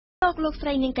លោកស្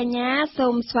រីនាងកញ្ញាសូ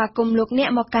មស្វាគមន៍លោកអ្នក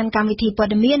មកកាន់កម្មវិធីព័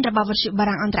ត៌មានរបស់វិទ្យុបា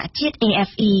រាំងអន្តរជាតិ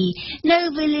RFI នៅ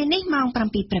វេលានេះម៉ោង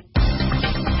 7 ព្រឹក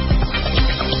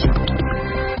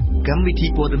កម្មវិធី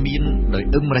ព័ត៌មានដោយ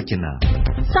អឹមរចនា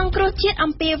សង្គ្រោះជាតិ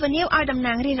អំពាវនាវឲ្យតំ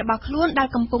ណាងរាស្ត្ររបស់ខ្លួនដែល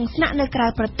កំពុងស្នាក់នៅក្រៅ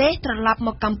ប្រទេសត្រឡប់ម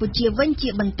កកម្ពុជាវិញជា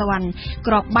បន្ទាន់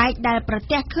ក្របបែកដែលប្រ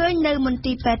ទះឃើញនៅមន្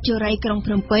ទីរពេទ្យជរាយក្រុង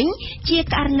ភ្នំពេញជា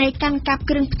ករណីកាន់កាប់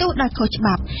គ្រឿងផ្ទុះដោយខុសច្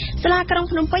បាប់សាលាក្រុង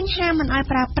ភ្នំពេញហាមមិនឲ្យ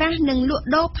ប្រើប្រាស់និងលក់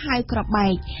ដូរផាវក្របបែ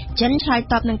កចិនឆ្លើយ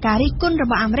តបនឹងការរិះគន់រ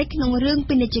បស់អាមេរិកក្នុងរឿង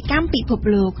ពាណិជ្ជកម្មពិភព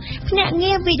លោកភ្នាក់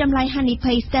ងារវិតម្លៃហានិ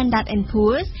ភ័យ Standard &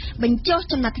 Poor's បញ្ចុះ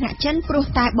ចំណាត់ថ្នាក់ចិនព្រោះ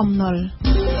តែបំណុល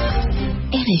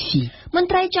RFI មន្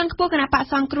ត្រីជាន់ខ្ពស់គណៈបក្ស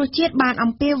សង្គ្រោះជាតិបាន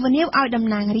អំពាវនាវឲ្យតំ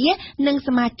ណាងរាស្ត្រនិងស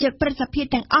មាជិកព្រឹទ្ធសភា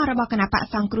ទាំងអស់របស់គណៈបក្ស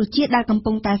សង្គ្រោះជាតិដែលកំ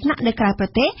ពុងតែស្នាក់នៅក្រៅប្រ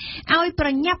ទេសឲ្យប្រ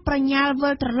ញាប់ប្រញាល់វិ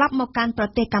លត្រឡប់មកកាន់ប្រ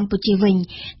ទេសកម្ពុជាវិញ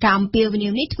ការអំពាវនា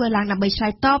វនេះធ្វើឡើងដើម្បីឆ្លើ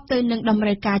យតបទៅនឹងតម្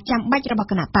រូវការចាំបាច់របស់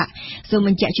គណៈបក្សសូមប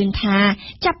ញ្ជាក់ជូនថា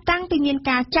ចាប់តាំងពីមាន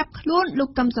ការចាប់ខ្លួនលោក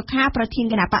កឹមសុខាប្រធាន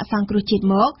គណៈបក្សសង្គ្រោះជាតិ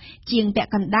មកជាងពា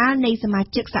ក់កណ្ដាលនៃសមា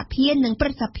ជិកសភានិងព្រឹ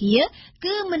ទ្ធសភា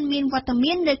គឺមិនមានវត្ត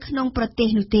មាននៅក្នុងប្រទេស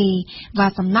នោះទេvà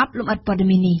សំណប់លំអិតព័ត៌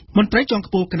មាននេះមន្ត្រីជាន់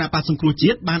ខ្ពស់គណៈបក្សសង្គ្រោះជា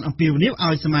តិបានអំពាវនាវ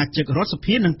ឲ្យសមាជិករដ្ឋស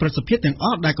ភានិងព្រឹទ្ធសភាទាំងអ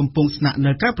ស់ដែលកំពុងស្នាក់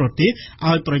នៅក្រៅប្រទេស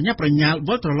ឲ្យប្រញាប់ប្រញាល់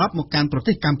វិលត្រឡប់មកកាន់ប្រ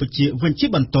ទេសកម្ពុជាវិញជា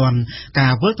បន្ទាន់កា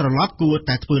រវិលត្រឡប់គួរ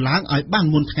តែធ្វើឡើងឲ្យបាន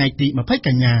មុនថ្ងៃទី20ក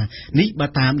ញ្ញានេះបើ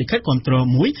តាមលិខិតគាំទ្រ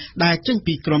មួយដែលចេញ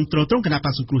ពីក្រុមទ្រទ្រង់គណៈប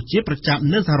ក្សសង្គ្រោះជាតិប្រចាំ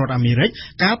នៅសហរដ្ឋអាមេរិក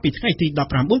កាលពីថ្ងៃទី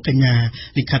19កញ្ញា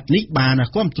លិខិតនេះបាន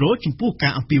គាំទ្រចំពោះកា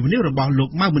រអំពាវនាវរបស់លោក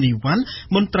ម៉ៅមុនីវ៉ាន់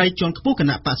មន្ត្រីជាន់ខ្ពស់គ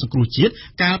ណៈបក្សសង្គ្រោះជាតិ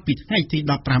កាលពីថ្ងៃទី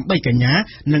18កញ្ញា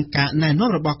និងការណែនាំ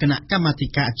របស់គណៈកម្មាធិ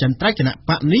ការអចិន្ត្រៃយ៍គណៈ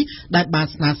បកនេះដែលបាន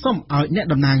ស្នើសុំឲ្យអ្នក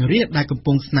តំណាងរាស្ត្រដែលកំ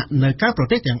ពុងស្នាក់នៅក្រៅប្រ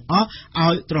ទេសទាំងអស់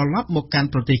ឲ្យត្រឡប់មកកាន់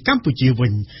ប្រទេសកម្ពុជាវិ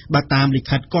ញបើតាមលិ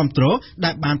ខិតគាំទ្រ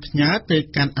ដែលបានផ្ញើទៅ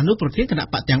កាន់អនុប្រធានគណៈ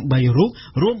បកទាំង3រូប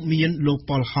រួមមានលោក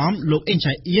ប៉ុលហំលោកអេង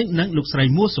ឆៃអៀងនិងលោកស្រី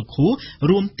មួសុខូ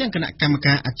រួមទាំងគណៈកម្ម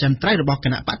ការអចិន្ត្រៃយ៍របស់គ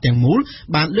ណៈបកទាំងមូល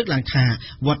បានលើកឡើងថា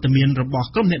វត្តមានរបស់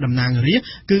ក្រុមអ្នកតំណាងរាស្ត្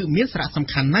រគឺមានសារៈសំ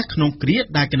ខាន់ណាស់ក្នុងគ្រា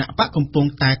ដែលគណៈបកកំពុង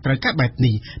តែត្រូវការបែប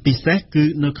នេះពិសេសគឺ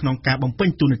នៅក្នុងការបំពេញ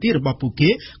តួនាទីរបស់ពួកគេ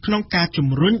ក្នុងការជំ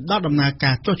រុញដល់ដំណើរ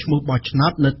ការចុះឈ្មោះបោះឆ្នោ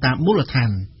តនៅតាមមូលដ្ឋា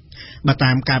នបើ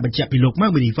តាមការបញ្ជាក់ពីលោកម៉ៅ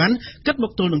មីនីវ៉ាន់គិតម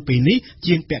កទល់នឹងពេលនេះ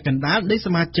ជាងពាក់កណ្ដាលនៃស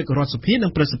មាជិករដ្ឋសភានិ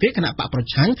ងប្រសិទ្ធិគណៈបកប្រ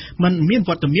ឆាំងមិនមានវ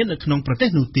ត្តមាននៅក្នុងប្រទេស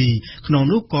នោះទេក្នុង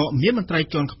នោះក៏មានមន្ត្រី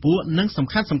ជាន់ខ្ពស់និងសំ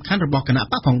ខាន់របស់គណៈ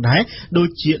បកផងដែរដូច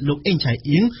ជាលោកអេងឆៃ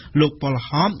អៀងលោកប៉ុល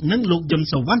ហំនិងលោកយឹម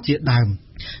សវណ្ណជាដើម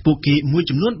ពួកគេមួយ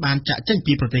ចំនួនបានចាក់ចេញ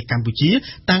ពីប្រទេសកម្ពុជា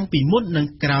តាំងពីមុននិង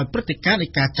ក្រោយព្រឹត្តិការណ៍នៃ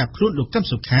ការចាប់ខ្លួនលោកកឹម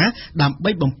សុខាដើម្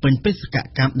បីបំពេញបេសក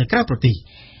កម្មនៅក្រៅប្រទេស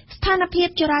ស្ថានភាព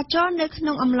ចរាចរណ៍នៅក្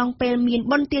នុងអំឡុងពេលមាន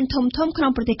បុណ្យទានធំៗក្នុ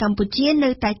ងប្រទេសកម្ពុជានៅ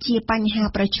តែជាបញ្ហា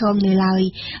ប្រឈមនៅឡើយ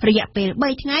រយៈពេល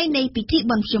3ថ្ងៃនៃពិធី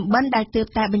បុណ្យភ្ជុំបិណ្ឌដែលទើប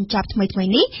តែបញ្ចប់ថ្មីៗ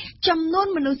នេះចំនួន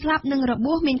មនុស្សស្លាប់និងរ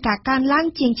បួសមានការកើនឡើង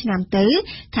ជាងឆ្នាំទៅ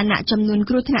ខណៈចំនួន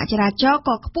គ្រោះថ្នាក់ចរាចរណ៍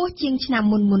ក៏ខ្ពស់ជាងឆ្នាំ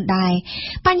មុនដែរ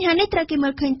បញ្ហានេះត្រូវគេមើ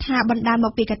លឃើញថាបណ្ដាលម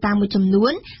កពីកត្តាមួយចំនួ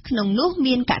នក្នុងនោះ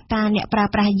មានកត្តាអ្នកប្រើ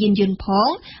ប្រាស់យានយន្តផង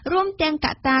រួមទាំងក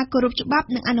ត្តាគោរពច្បាប់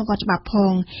និងអនុវត្តច្បាប់ផ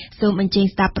ងសូមអញ្ជើញ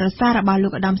ស្ដាប់ប្រសាសន៍របស់លោ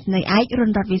កឧត្តមស្នេហ៍ឯករុន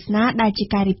រដ្ឋវាសនាដែលជា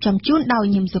ការរៀបចំជូនដោយ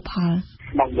ញឹមសុផល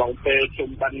បងឡងពេលជុំ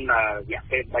បិណ្ឌរយៈ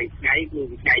ពេល3ថ្ងៃគឺ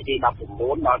ថ្ងៃទី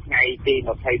19ដល់ថ្ងៃទី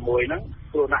21ហ្នឹង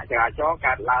គ្រោះថ្នាក់ចរាចរណ៍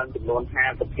កើតឡើងចំនួន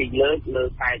52លើកលើ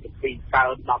42កើ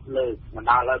ត10លើកបណ្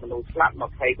ដាលឲ្យមនុស្សស្លាប់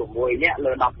26នាក់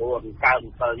លើ14កើត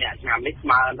7នាក់ឆ្នាំនេះស្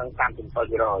មើនឹង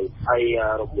 37% ហើយ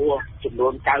របួសចំនួ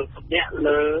ន90នាក់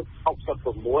លើ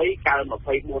66កើត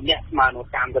24នាក់ស្មើនឹង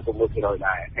 36%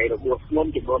 ដែរហើយរបួសធ្ងន់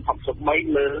ចំនួន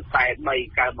63លើ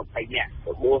43កើត20នាក់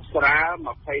របួសស្រាល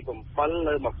27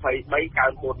លើ23កើ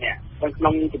ត4នាក់ក្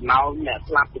នុងចំណោមអ្នក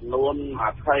ស្លាប់ចំនួន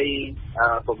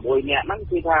26នាក់ហ្នឹង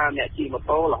គឺថាអ្នកជិះម៉ូ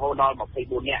តូរហូតដល់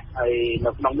24នាក់ហើយ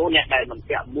នៅក្នុងនោះអ្នកដែលមិន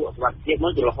ពាក់មួកសុវត្ថិភាព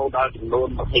នោះគឺរហូតដល់ចំនួន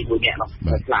21នាក់នោះ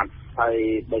ស្លាប់ហើយ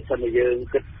បើសិនជាយើង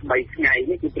គិត3ថ្ងៃ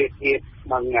នេះគឺប្រៀបធៀប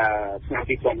នឹងឆ្នាំ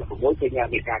2016គឺ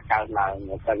មានការកើនឡើង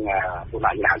ទាំងទូ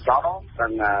លាចរាចរណ៍ទាំ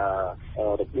ង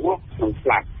របួសនិងស្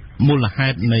លាប់មូលហេ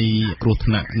តុនៃគ្រោះ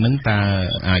ថ្នាក់ហ្នឹងតើ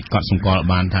អាចកត់សម្គាល់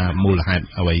បានថាមូលហេតុ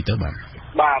អ្វីទៅបាទ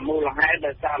មូលហេតុ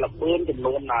ដោយសារលបឿនចំ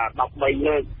នួន13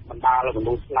លើកបណ្ដាលឲ្យម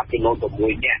នុស្សស្លាប់ចំនួន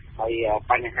6នាក់ហើយ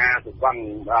បញ្ហាសង្វឹង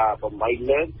8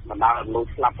លើកបណ្ដាលឲ្យមនុស្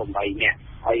សស្លាប់8នាក់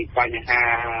ហើយបញ្ហា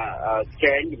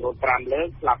ចែងចំនួន5លើក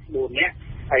ស្លាប់4នាក់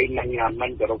ហើយនឹងមិ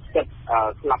នគោរពសិទ្ធិ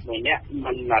ស្លាប់1នាក់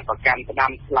មិនប្រកាន់ផ្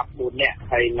ដាំស្លាប់4នាក់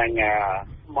ហើយនឹង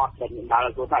បត់បណ្ដាល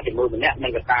ឲ្យគ្រោះថ្នាក់ចំនួន1នាក់និ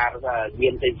ងកត្តាយា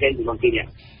នផ្សេងៗចំនួន2នាក់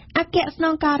អគ្គស្ន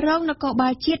ងការរងនគរបា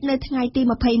លជាតិនៅថ្ងៃទី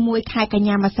21ខែកញ្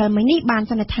ញាម្សិលមិញនេះបាន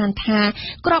សន្និដ្ឋានថា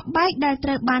ក្របបែកដែលត្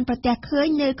រូវបានប្រទះឃើញ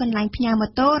នៅកន្លែងផ្ញើម៉ូ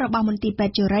តូរបស់មន្ទីរពេ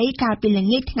ទ្យជរ័យកាលពីល្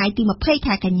ងាចថ្ងៃទី20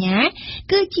ខែកញ្ញា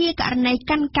គឺជាករណី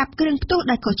កាន់កាប់គ្រឿងផ្ទុះ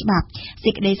ដោយខុសច្បាប់សេ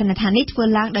ចក្តីសន្និដ្ឋាននេះធ្វើ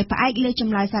ឡើងដោយផ្អែកលើច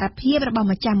ម្លើយសារភាពរបស់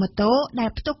ម្ចាស់ម៉ូតូដែល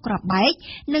ផ្ទុះក្របបែក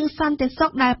និងសន្តិសុ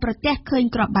ខដែលប្រទះឃើញ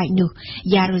ក្របបែកនោះ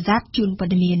យ៉ារូសាបជូនព័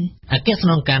ត៌មានអគ្គស្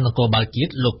នងការនគរបាលជា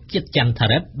តិលោកជាតិច័ន្ទថា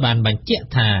រិទ្ធបានបញ្ជាក់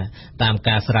ថាតាម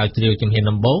ការស្រាវជ្រាវជំហាន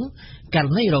ដំបូងករ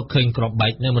ណីរកឃើញក្របបែ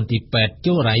កនៅមន្ទីរពេទ្យជ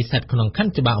រ័យស្ថិតក្នុងខ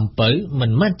ណ្ឌច្បារអំពៅមិ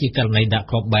នមែនជាករណីដាក់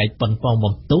ក្របបែកប៉ុនប៉ង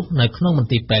បំផ្ទុះនៅក្នុងមន្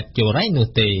ទីរពេទ្យជរ័យនោះ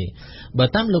ទេបើ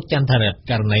តាមលោកច័ន្ទថារិទ្ធ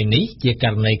ករណីនេះជាក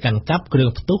រណីកាន់កាប់គ្រឿង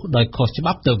ផ្ទុះដោយខុសច្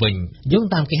បាប់ទៅវិញយោង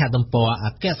តាមគេហទំព័រអ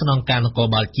គ្គស្នងការនគរ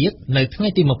បាលជាតិនៅថ្ងៃ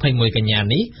ទី21កញ្ញា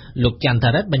នេះលោកច័ន្ទថា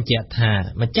រិទ្ធបញ្ជាក់ថា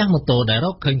ម្ចាស់ម៉ូតូដែលរ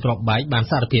កឃើញក្របបែកបាន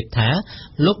សារភាពថា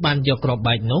លោកបានយកក្រប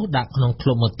បែកនោះដាក់ក្នុងឃ្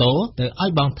លុបម៉ូតូទៅឲ្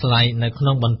យបង់ថ្លៃនៅក្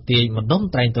នុងបន្ទាយម្ដុំ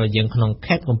ត្រែងត្រយើងក្នុង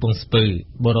ខេត្តកំពង់ស្ពឺ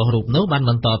បុរសរូបនោះបាន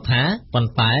បន្តថាប៉ុ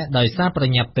ន្តែដោយសារប្រ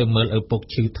ញាប់ទៅមើលឪពុក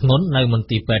ឈឺធ្ងន់នៅមន្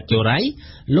ទីរពេទ្យជរ័យ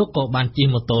លោកក៏បានជិះ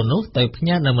ម៉ូតូនោះទៅផ្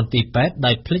ញើនៅមន្ទីរពេទ្យ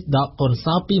ដោយភ្លេចដកកូន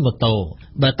សោពីម៉ូតូ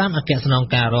បើតាមអគ្គស្នង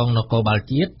ការរងនគរបាល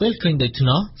ជាតិពេលឃើញដូច្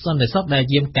នោះសន្តិសុខដែល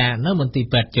យាមការនៅមន្ទីរ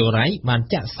ពេទ្យជរ័យបាន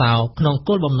ចាក់សោក្នុង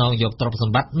គោលបំណងយកទ្រព្យស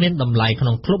ម្បត្តិមានតម្លៃក្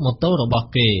នុងឃ្លុបម៉ូតូរបស់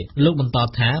គេលោកបន្ត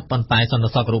ថាប៉ុន្តែសន្តិ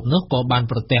សុខរូបនោះក៏បាន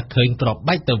ប្រទះឃើញក្រប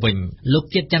បែកទៅវិញលោក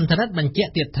ជាតិច័ន្ទរិទ្ធបញ្ជា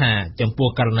ក់ទៀតថាចំពោះ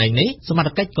ករណីនេះសមត្ថ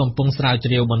កិច្ចកំពុងស្រាវជ្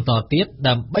រាវបន្តទៀត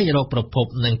ដើម្បីរកប្រភព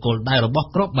និងគោលដៅរបស់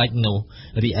ក្របបែកនោះ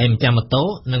រីឯម្ចាស់ម៉ូតូ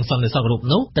និងសន្តិសុខរូប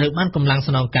នោះត្រូវបានកម្លាំង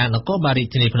ស្នងការនគរបាលរាជ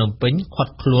ធានីភ្នំពេញឃា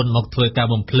ត់ខ្លួនមកធ្វើការ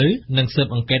បំភ្លឺនិងស៊ើប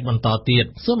អង្កេតបន្តទៀត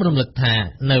សូមរំលឹកថា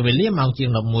នៅវេលាម៉ោងជាង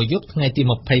11យប់ថ្ងៃទី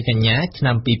20កញ្ញាឆ្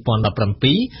នាំ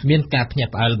2017មានការភ្ញា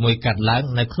ក់ផ្អើលមួយកើតឡើង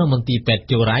នៅក្នុងមន្ទីរពេទ្យ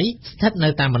ជរ័យស្ថិតនៅ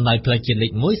តាមបណ្ដោយផ្លូវជាតិលេ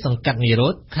ខ1សង្កាត់និរោ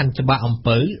ធខណ្ឌច្បារអំ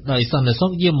ពៅដោយសន្តិសុ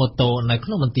ខយាមម៉ូតូនៅក្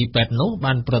នុងមន្ទីរពេទ្យនោះ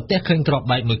បានប្រទះឃើញក្រប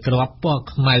បែកមួយគ្រាប់ពណ៌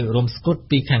ខ្មៅរំស្គុត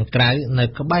ពីខាងក្រៅនៅ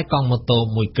ក្បែរកង់ម៉ូតូ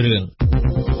មួយគ្រឿង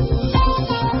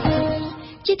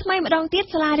ជាថ្មីម្ដងទៀត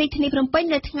សាលារាជធានីភ្នំពេញ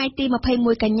នៅថ្ងៃទី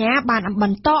21កញ្ញាបានប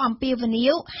ន្តអំពាវនា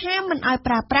វហាមមិនឲ្យ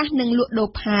ប្រើប្រាស់និងលក់ដូរ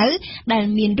ផាវដែល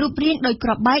មានរូបរាងដោយក្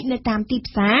របបែកនៅតាមទី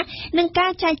ផ្សារនិងកា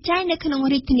រចែកចាយនៅក្នុង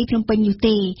រាជធានីភ្នំពេញនោះ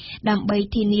ទេដើម្បី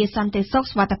ធានាសន្តិសុខ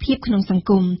សុវត្ថិភាពក្នុងសង្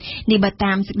គមនេះបើ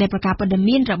តាមសេចក្តីប្រកាសព័ត៌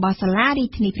មានរបស់សាលារាជ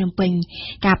ធានីភ្នំពេញ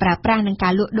ការប្រើប្រាស់និងកា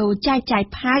រលក់ដូរចែកចាយ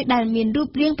ផាវដែលមានរូប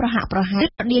រាងប្រហាក់ប្រហែល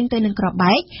ស្រដៀងទៅនឹងក្រប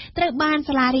បែកត្រូវបាន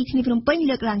សាលារាជធានីភ្នំពេញ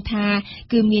លើកឡើងថា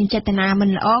គឺមានចេតនាមិន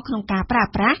ល្អក្នុងការប្រើ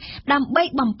ប្រាស់ដើម្បី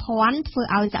បំភាន់ធ្វើ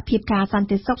ឲ្យសភាពការសន្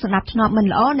តិសុខសម្រាប់ធ្នាប់មិន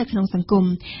ល្អនៅក្នុងសង្គម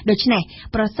ដូច្នេះ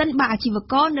ប្រសិនបើអាជីវ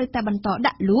ករនៅតែបន្ត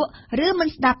ដាក់លក់ឬមិន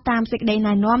ស្ដាប់តាមសេចក្តី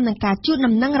ណែនាំនិងការជូន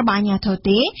ដំណឹងរបស់អាជ្ញាធរ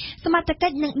ទេសមត្ថកិ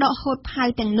ច្ចនឹងដកហូតផាវ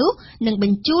ទាំងនោះនិងប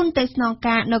ញ្ជូនទៅស្នង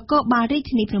ការនគរបាលរាជ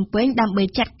ធានីភ្នំពេញដើម្បី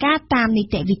ចាត់ការតាមនី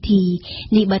តិវិធី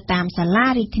នេះបើតាមសាលា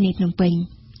រាជធានីភ្នំពេញ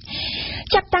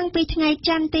ចាប់តាំងពីថ្ងៃ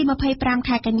ច័ន្ទទី25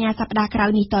ខែកញ្ញាសប្តាហ៍ក្រោយ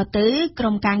នេះតទៅក្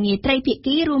រុមការងារត្រីភា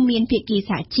គីរួមមានភាគី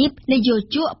សហជីពនយោ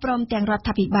ជកព្រមទាំងរដ្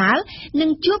ឋាភិបាលនឹង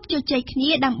ជួបជជែកគ្នា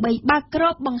ដើម្បីបើកក្រ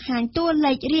បបង្ហាញតួ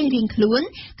លេខរៀងៗខ្លួន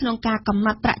ក្នុងការកំណ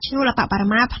ត់ប្រាក់ឈ្នួលអបបរ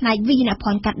មាផ្នែកវិញ្ញាណ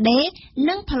ភ័ណ្ឌកាត់ដេរ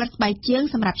និងផលិតស្បែកជើង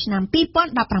សម្រាប់ឆ្នាំ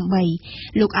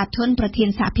2018លោកអាធុនប្រធាន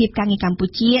សហភាពការងារកម្ពុ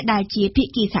ជាដែលជាភា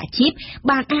គីសហជីព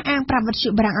បានអះអាងប្រាប់វិទ្យុ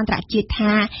បារាំងអន្តរជាតិ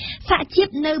ថាសហជីព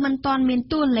នៅមិនទាន់មាន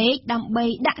តួលេខដើម្បី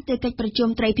ដាក់ទៅកិច្ចប្រជុំ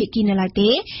ត្រីភាគីនៅឡើយទេ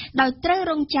ដោយត្រូវ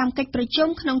រងចាំកិច្ចប្រជុំ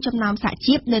ក្នុងចំណោមសហ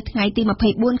ជីពនៅថ្ងៃទី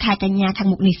24ខែកញ្ញាខាង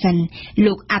មុខនេះសិន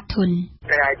លោកអាធុន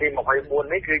ថ្ងៃទី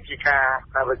24នេះគឺជាការ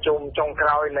ប្រជុំចុងក្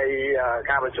រោយនៃ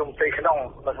ការប្រជុំផ្ទៃក្នុង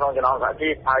នៅក្នុងចំណោមសហជី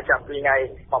ពហើយចាប់ពីថ្ងៃ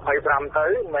25ទៅ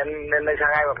មិននៅថ្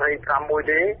ងៃ25មួយ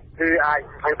ទេគឺអាច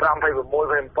25 26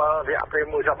 27រយៈពេល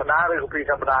1សប្តាហ៍ឬ2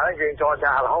សប្តាហ៍យើងចរ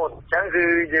ចារហូតអញ្ចឹងគឺ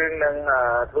យើងនឹង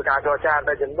ធ្វើការចរចា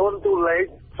តែចំនួនតួលេខ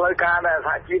ផ្លូវការដែលស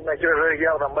ហជីពនៅជ្រើសរើសយ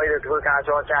កដើម្បីទៅធ្វើការ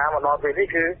ចរចាមកដល់ពេលនេះ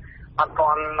គឺអត់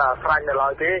ទាន់ស្រាច់នៅឡើ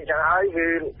យទេអញ្ចឹងហើយគឺ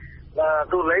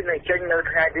តួលេខនឹងចេញនៅ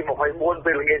ថ្ងៃទី24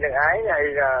ពេលល្ងាចនឹងឯងហើយ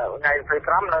ថ្ងៃ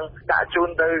25នឹងដាក់ជូន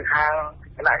ទៅខាង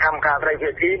គណៈកម្មការត្រីភា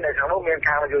គីនៅខាងនោះមាន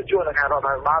ខាងនយោជកនិងខាងរដ្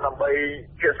ឋាភិបាលដើម្បី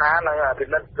ពិភាក្សានិងពិ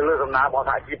និត្យទៅលើដំណើររបស់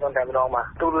សហជីពនឹងតែម្ដងបាទ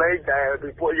តួលេខដែល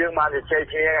ពួកយើងបានជជែក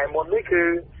គ្នាថ្ងៃមុននេះគឺ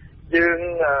យើង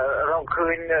រកឃើ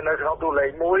ញនៅក្នុងតួលេខ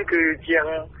មួយគឺជាង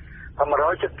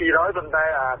100 ជិត200ប៉ុន្តែ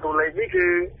តួលេខនេះគឺ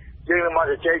យើងនឹងមក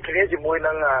ជជែកគ្នាជាមួយ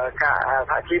នឹងការ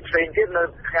សហជីពផ្សេងទៀតនៅ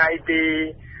ថ្ងៃទី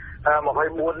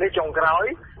24នេះចុងក្រោយ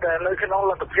តែនៅក្នុង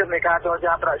លទ្ធភាពនៃការចរ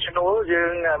ចាប្រាក់ឈ្នួលយើ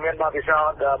ងមានបទពិសោធ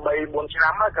ន៍ 3-4 ឆ្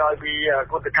នាំក្រោយពី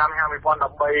កតកម្មឆ្នាំ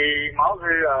2013មក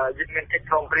គឺយើងមានកិច្ច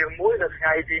ព្រមព្រៀងមួយនៅថ្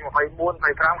ងៃទី24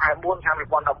 25ខែ4ឆ្នាំ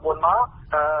2014មក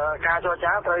ការចរ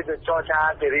ចាត្រូវទៅចរចា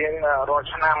ជារៀងរាល់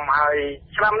ឆ្នាំហើយ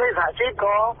ឆ្នាំនេះសហជីព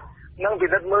ក៏នឹងពិ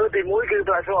និត្យមើលទី1គឺ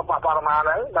ប្រាក់ឈ្នួលអបបរមាហ្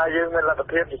នឹងដែលយើងមានលទ្ធ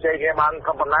ភាពជជែកគ្នាបាន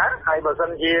ប៉ុណ្ណាហើយបើសិ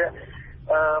នជា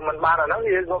มันបានអាហ្នឹង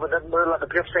យើងក៏ពិនិត្យមើលលទ្ធ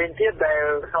ភាពផ្សេងទៀតដែល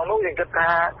ក្នុងនោះយើងគិត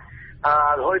ថា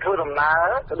រហូតធ្វើដំណើ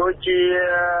រក៏ដូចជា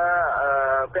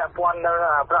ពាក់ព័ន្ធនៅ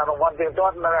ប្រាក់រង្វាន់ទៀងទា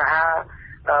ត់នៅអាហារ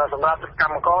សម្រាប់ក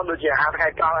ម្មករដូចជាអាហារថ្ងៃ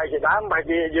ត្រង់អីជាដើមហើយ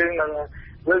យើងនឹង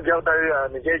លើកយកទៅ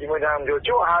និយាយជាមួយនឹងយុវជ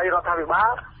នហើយរដ្ឋាភិបា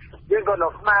លយើងក៏នឹ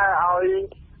ងស្នើឲ្យ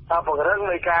ពង្រឹង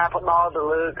នៃការផ្ដោតទៅ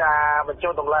លើការបញ្ចូ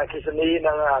លតម្លៃអគ្គិសនី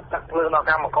និងទឹកភ្លើងដល់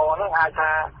កម្មករហ្នឹងអាច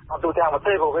ថាទូទាំងប្រ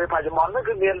ទេសព្រោះពេលបច្ចុប្បន្នហ្នឹង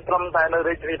គឺមានត្រឹមតែនៅ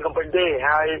រាជធានីភ្នំពេញទេ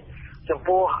ហើយចំ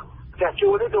ពោះផ្ទះជួ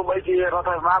លនេះទោះបីជារដ្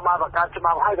ឋាភិបាលបានបង្កើតច្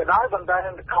បាប់ឲ្យក៏ដោយប៉ុន្តែ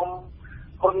ក្នុង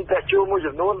คนផ្ទះជួលមួយ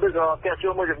ចំនួនឬក៏ផ្ទះជួ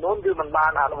លមួយចំនួនគឺมันបា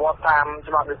នអនុវត្តតាម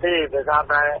ច្បាប់នេះទេដោយសារ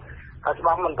តែច្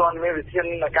បាប់មិនទាន់មានវិធាន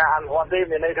នៃការអនុវត្តទេ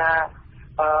មានន័យថា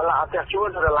ផ្ទះជួល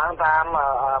ទៅឡើងតាម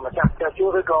ម្ចាស់ផ្ទះជួល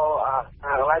ឬក៏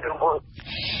កន្លែងក្រុមហ៊ុន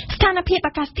ស្ថានភាព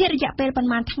អាកាសធាតុរយៈពេលប្រ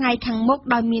មាណថ្ងៃខាងមុខ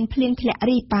ដោយមានភ្លៀងធ្លាក់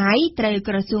រីប៉ាយត្រូវ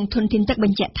ក្រសួងធនធានទឹកប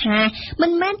ញ្ជាក់ថាមិ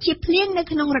នមែនជាភ្លៀងនៅ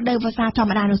ក្នុងរដូវវស្សាធម្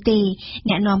មតានោះទេ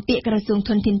អ្នកនាំពាក្យក្រសួងធ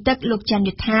នធានទឹកលោកច័ន្ទ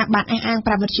យុធាបានអះអាង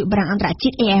ប្រាប់វិទ្យុបារាំងអន្តរជា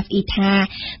តិ RFI ថា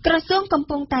ក្រសួងកំ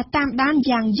ពុងតែតាមដាន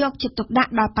យ៉ាងយកចិត្តទុកដា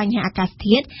ក់ដល់បញ្ហាអាកាស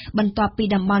ធាតុបន្ទាប់ពី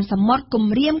តំបន់សមុទ្រគំ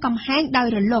រាមកំហែងដោយ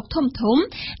រលកធំ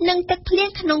និងទឹកភ្លៀង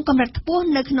ក្នុងកម្រិតខ្ពស់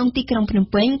នៅក្នុងទីក្រុងភ្នំ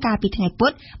ពេញកាលពីថ្ងៃពុ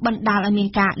ធបណ្ដាលឲ្យមាន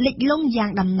ការលិចលង់យ៉ាង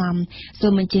ដំណំសូ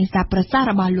មអញ្ជើញស្ដាប់ប្រសាសន៍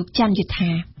របស់លោកច័ន្ទយុ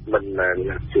ធាមិនមែន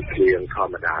ជាភ្លៀងធ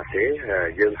ម្មតាទេ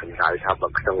យើងសំដៅថាបើ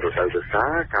ក្នុងរដូវវស្សា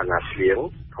កាលណាភ្លៀង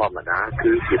ធម្មតា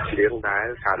គឺជាភ្លៀងដែល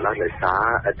កើតឡើងដោយសា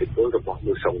រឥទ្ធិពលរបស់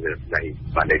មូសុងនិរដី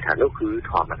បានន័យថានោះគឺ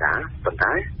ធម្មតាប៉ុន្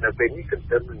តែនៅពេលនេះទន្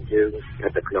ទឹមនឹងយើងស្ថិ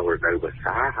តនៅក្នុងរដូវវស្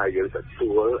សាហើយយើងទ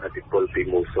ទួលឥទ្ធិពលពី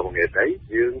មូសុងនិរដី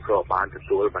យើងក៏បានទ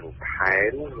ទួលបន្ថែ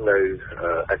មនៅ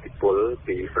ឥទ្ធិពល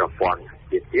ពីប្រព័ន្ធ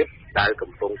ទៀតដែល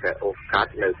កំពុងតែអូសកា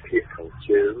ត់នៅភាគខាង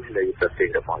ជើងនៃប្រទេស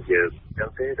របស់យើងចឹ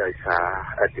ងទេដោយសា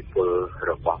រឥទ្ធិពល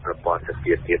របស់ប្រព័ន្ធ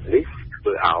ទៀតនេះធ្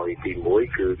វើឲ្យទី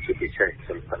1គឺជាពិសេសខ្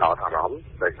ញុំផ្ដោតអារម្មណ៍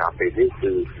ដោយសារពេលនេះ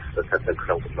គឺស្ថិតនៅក្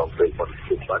នុងកំឡុងពេលបុណ្យស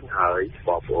ពហើយប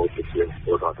ងប្អូនប្រជាព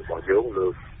លរដ្ឋរបស់យើងលើ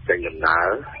កចេញដំណើរ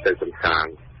ទៅកំសាន្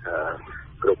ត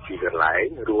គ្រប់ទីកន្លែង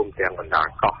រួមទាំងបណ្ដា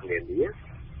កោះនានា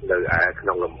នៅក្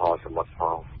នុងលំហសមុទ្រផ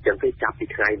ងចឹងទេចាប់ពី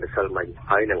ថ្ងៃម្សិលមិញ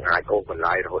ហើយនឹងអាចអូសបន្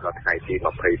លាយរហូតដល់ថ្ងៃទី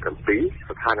27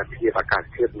ស្ថានភាពអាកាស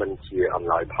ធាតុមិនជាអំ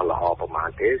ណោយផលល្អប្រមាណ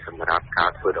ទេសម្រាប់ការ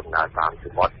ធ្វើដំណើរតាមស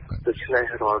មុទ្រដូច្នេះ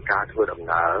រាល់ការធ្វើដំ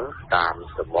ណើរតាម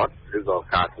សមុទ្រឬក៏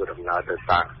ការធ្វើដំណើរ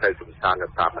ទៅកំសាន្តនៅ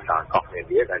តាមបណ្ដាកោះនា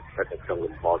នាដែលស្ថិតនៅក្នុង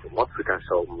លំហសមុទ្រគឺថា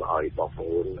សូមឲ្យបងប្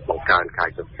អូនបង្កើនការ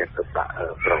យកចិត្តទុកដាក់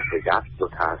ប្រុងប្រយ័ត្នព្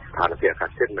រោះថាស្ថានភាពអាកា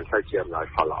សធាតុមិនសូវជាអំណោយ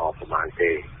ផលល្អប្រមាណទេ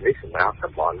នេះសម្រាប់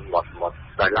តំបន់មាត់សមុទ្រ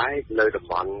ដោយឡែកនៅតំ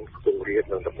បន់ខ្ពង់រាប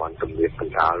និងតំបន់ទំនាបក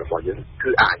ណ្ដាលរបស់យើង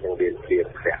គឺអាចនឹងមានភ្លៀង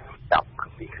ធ្លាក់ចាប់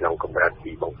ពីក្នុងកម្រិត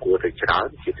ពីបង្គួរទៅច្រើន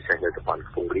ជាពិសេសនៅតំបន់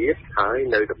ខ្ពង់រាបហើយ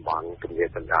នៅតំបន់ទំនាប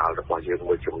កណ្ដាលរបស់យើង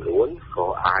មួយចំនួនក៏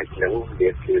អាចនឹងមា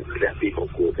នភ្លៀងធ្លាក់ពីប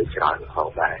ង្គួរទៅច្រើនផង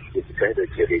ដែរជាពិសេសដូច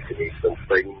ជារាជធានីភ្នំ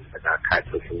ពេញបណ្ដាខេត្ត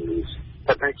ដូចនេះ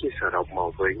ប៉ុន្តែជាសរុបម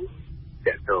កវិញ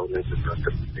តើតើនឹងសន្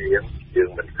តិភាពយើង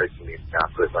មិនเคยមានការ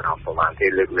ព្រួយបារម្ភប្រមាណទេ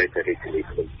លើកលែងតែរាជធានី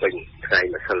ភ្នំពេញថ្ងៃ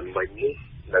ម្សិលមិញនេះ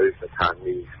នៅស្ថា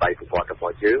នីយ៍ស្វ័យប្រវត្តិរប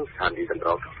ស់យើងស្ថានីយ៍សម្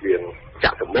រាប់ភ្លៀង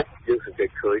ចាក់ទៅមុខយើងសង្កេត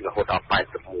ឃើញរហូតដល់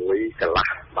81កន្លះ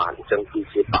បានអញ្ចឹងគឺ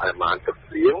ជាបរិមាណទឹក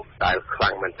ភ្លៀងដែលខ្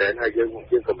លាំងមែនទែនហើយយើង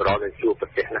កម្រនឹងជួបប្រ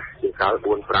ទេសណាជាងកាល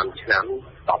 4-5 ឆ្នាំ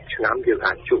 10 ឆ្នាំយើង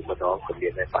អាចជួបម្ដងក៏មា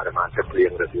នតែបរិមាណទឹកភ្លៀ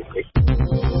ងរបៀបនេះ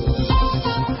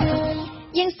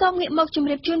យើងសូមងាកមកជម្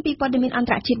រាបជូនពីព័ត៌មានអន្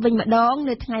តរជាតិវិញម្ដង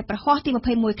នៅថ្ងៃប្រហ័សទី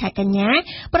21ខែកញ្ញា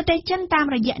ប្រទេសចិនតាម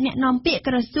រយៈអ្នកនាំពាក្យ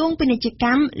ក្រសួងពាណិជ្ជក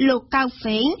ម្មលោកកៅហ្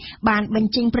វេងបានប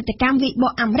ញ្ចេញព្រឹត្តិកម្មវិប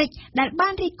កអាមេរិកដែលបា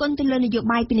នរិះគន់ទៅលើនយោ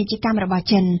បាយពាណិជ្ជកម្មរបស់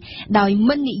ចិនដោយ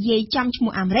មិននិយាយចំឈ្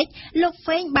មោះអាមេរិកលោកហ្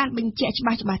វេងបានបញ្ជាក់ច្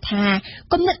បាស់ថា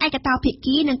គំនិតឯកតោភា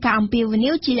គីនិងការអំពាវ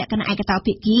នាវជាលក្ខណៈឯកតោ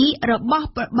ភាគីរបស់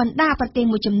បណ្ដាប្រទេស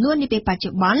មួយចំនួននាពេលបច្ចុ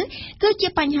ប្បន្នគឺជា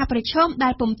បញ្ហាប្រឈមដែ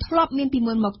លពុំធ្លាប់មានពី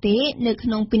មុនមកទេនៅក្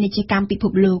នុងពាណិជ្ជកម្មពិភ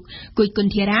ពលោកគួយគុន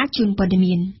ធារាជូនព័ត៌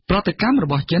មានប្រតិកម្មរ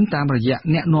បស់ចិនតាមរយៈ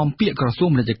អ្នកនាំពាក្យក្រសួង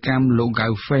ពាណិជ្ជកម្មលោកកៅ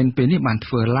ហ្វេនពេលនេះបាន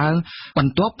ធ្វើឡើងប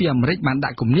ន្ទាប់ពីអាមេរិកបានដា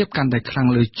ក់គំនាបកាន់តែខ្លាំង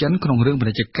លើចិនក្នុងរឿងពា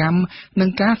ណិជ្ជកម្មនិង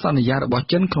ការសន្យារបស់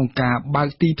ចិនក្នុងការបើក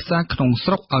ទីផ្សារក្នុង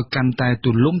ស្រុកឲ្យកាន់តែ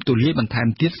ទូលំទូលាយបន្ថែម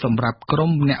ទៀតសម្រាប់ក្រុម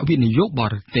អ្នកវិនិយោគប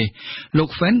រទេសលោក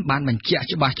ហ្វេនបានបញ្ជាក់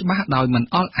ច្បាស់ដោយមិន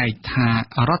អល់ឯកថា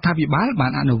រដ្ឋាភិបាលបា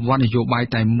នអនុវត្តនយោបាយ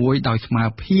តែមួយដោយស្មារ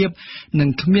ភាពនិង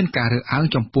គ្មានការរើសអើង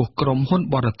ចំពោះក្រុមហ៊ុន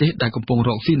បរទេសដែលកំពុងរ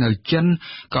កស៊ីនៅចិន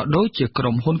ក៏ដូចជាក្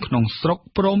រុមហ៊ុនក្នុងស្រុក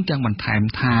ព្រមទាំងបន្ថែម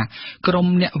ថាក្រុម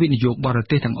អ្នកវិនិយោគបរ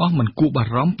ទេសទាំងអស់មិនគួរបា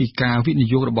រម្ភពីការវិនិ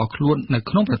យោគរបស់ខ្លួននៅ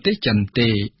ក្នុងប្រទេសចិនទេ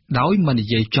ដោយមិននិ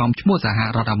យាយចំឈ្មោះសហ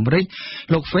រដ្ឋអាមេរិក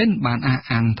លោកហ្វេនបានអះ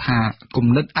អាងថាគំ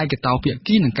និតឯកតោភា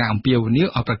គីនិងការអំពាវនាវ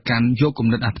ឲ្យប្រកាន់យកគំ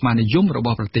និតអាត្មានិយមរប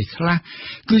ស់ប្រទេសខ្លះ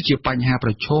គឺជាបញ្ហាប្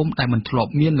រឈមដែលមិនធ្លាប់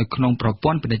មាននៅក្នុងប្រ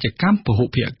ព័ន្ធពាណិជ្ជកម្មពហុ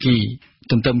ភាគី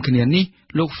ទន្ទឹមគ្នានេះ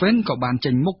លោក Fen ក៏បាន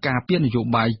ចេញមុខការពារនយោ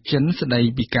បាយចិនស្ដី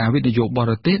ពីការវិនិយោគប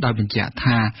រទេសដោយបញ្ជាក់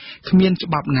ថាគ្មានច្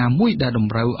បាប់ណាមួយដែលត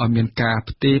ម្រូវឲ្យមានការ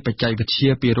ផ្ទេរបច្ចេកវិទ្យា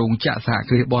ពីរោងចក្រសហ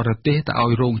គ្រាសបរទេសទៅឲ្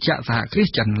យរោងចក្រសហគ្រាស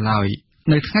ចិនឡើយ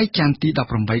នៅថ្ងៃច័ន្ទទី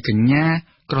18 កញ្ញា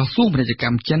ក្រសួងពាណិជ្ជក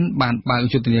ម្មចិនបានបើក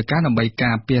យុទ្ធនាការដើម្បី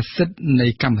ការពារសិទ្ធិនៃ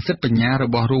កម្មសិទ្ធិបញ្ញារ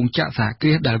បស់រោងចក្រសហគ្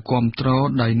រាសដែលគាំទ្រ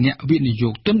ដោយអ្នកវិនិយោ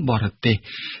គទុនបរទេស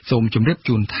សូមជម្រាប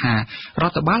ជូនថារ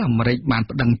ដ្ឋបាលអាមេរិកបាន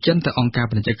ប្តឹងចិនទៅអង្គការ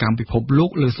ពាណិជ្ជកម្មពិភពលោក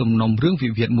លើសំណុំរឿងវិ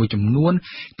វាទមួយចំនួន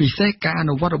ពិសេសការអ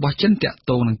នុវត្តរបស់ចិនទាក់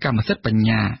ទងនឹងកម្មសិទ្ធិបញ្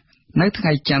ញានៅថ្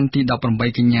ងៃច័ន្ទទី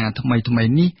18 កញ្ញាថ្មី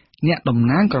នេះអ្នកតំ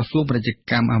ណាងក្រសួងពាណិជ្ជ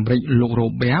កម្មអាមេរិកលោករ៉ូ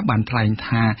ប៊ែបានថ្លែង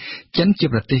ថាចិនជា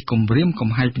ប្រទេសគំរាមកំ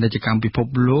ហែងពាណិជ្ជកម្មពិភព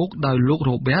លោកដោយលោក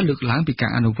រ៉ូប៊ែលើកឡើងពីកា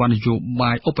រអនុវត្តនយោ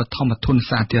បាយឧបត្ថម្ភធន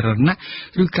សាធារណៈ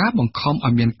ឬការបង្ខំឲ្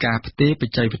យមានការផ្ទេរប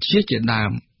ច្ចេកវិទ្យាជាដើ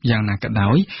មយ៉ាងណាក៏ដោ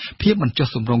យភាពមិនចុះ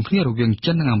សម្រុងគ្នារវាង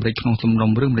ចិននិងអាមេរិកក្នុងសំណុំ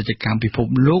រឿងពាណិជ្ជកម្មពិភព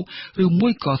លោកឬមួ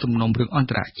យក៏សំណុំរឿងអន្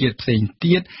តរជាតិផ្សេង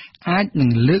ទៀតអាចនឹង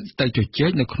លើកទៅជជែ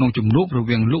កនៅក្នុងជំនួបរ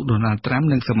វាងលោកដូណាល់ត្រាំ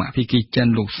និងសមាភិកីចិន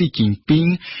លោកស៊ីជីនពីង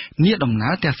នាដំណើ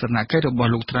រទស្សនកិច្ចរបស់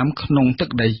លោកត្រាំក្នុងទឹក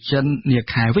ដីចិននា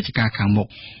ខែវិច្ឆិកាខាងមុខ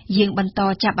យើងបន្ត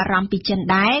ចាប់អារម្មណ៍ពីចិន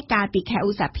ដែរកាលពីខែឧ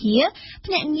សភា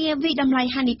ភ្នាក់ងារវិតម្លៃ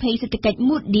ហានិភ័យសេដ្ឋកិច្ច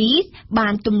Moody's បា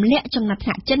នទម្លាក់ចំណាត់ថ្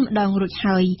នាក់ចិនម្ដងរួច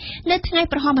ហើយនៅថ្ងៃ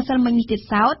ប្រហោះម្សិលមិញនេះទៀត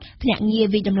សោតភ្នាក់ងារ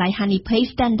វិតម្លៃហានិភ័យ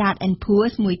Standard &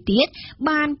 Poor's មួយទៀត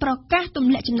បានប្រកាសទ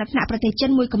ម្លាក់ចំណាត់ថ្នាក់ប្រទេសចិ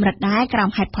នមួយកម្រិតដែរក្រោម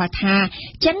ហេតុផលថា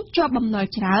ចិនជាប់បំណុល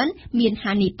ច្រើនមាន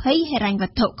ហានិភ័យហិរញ្ញវ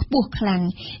ត្ថុខ្ពស់ខ្លាំង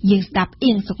យើងស្ដាប់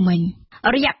អៀងសុកមិញ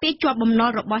រយៈពេលជាប់បំណុល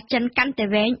របស់ចិនកាន់តែ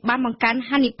វែងបានបង្កើន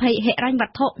ហានិភ័យហិរញ្ញវ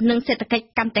ត្ថុនិងសេដ្ឋកិច្ច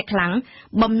កាន់តែខ្លាំង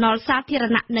បំណុលសាធារ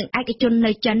ណៈនិងឯកជន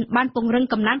នៅចិនបានពង្រឹង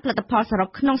កំណើនផលិតផលសរុប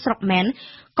ក្នុងស្រុកមែន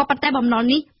ក៏ប៉ុន្តែបំណុល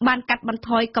នេះបានកាត់បន្ថ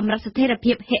យកម្រិតស្ថិរ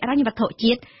ភាពហិរញ្ញវត្ថុ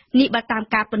ជាតិនេះបើតាម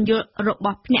ការពន្យល់រប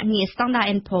ស់ភ្នាក់ងារ Standard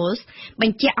 & Poor's ប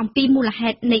ញ្ជាក់អំពីមូលហេ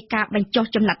តុនៃការបញ្ចុះ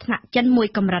ចំណាត់ថ្នាក់ចិនមួយ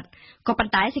កម្រិតក៏ប៉ុ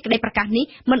ន្តែសេចក្តីប្រកាសនេះ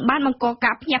មិនបានបង្ក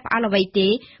ការភ្ញាក់ផ្អើលអ្វីទេ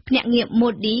ភ្នាក់ងារ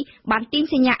Moody បានទាញ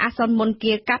សញ្ញាអាសន្នមុន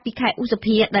គេកាលពីខែឧស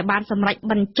ភាដែលបានសម្រេច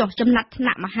បញ្ចុះចំណាត់ថ្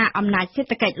នាក់មហាអំណាចសេ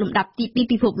ដ្ឋកិច្ចលំដាប់ទី2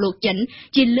ពិភពលោកចិន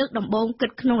ជាលើកដំបូងគិ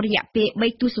តក្នុងរយៈពេល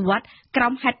3ទសវត្សរ៍ក្រោ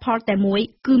មហេតុផលតែមួយ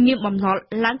គឺមានបំណុល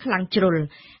ឡើងខ្លាំងជ្រុល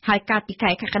ហើយកាលពីខែ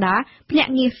កក្កដាភ្នា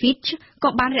ក់ងារ Fitch ក៏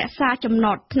បានរក្សាចំណ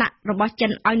តថ្នាក់របស់ចិ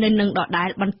នឲ្យនៅនឹងដដែល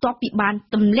បន្ទាប់ពីបាន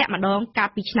ទម្លាក់ម្ដងកាល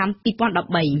ពីឆ្នាំ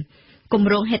2013គ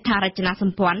ម្រោងហេដ្ឋារចនាស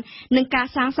ម្ព័ន្ធនិងការ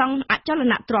សាងសង់អចល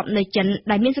នទ្រព្យនៅចិន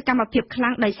ដែលមានសកម្មភាពខ្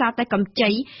លាំងដោយសារតែកម្ចី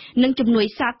និងជំនួយ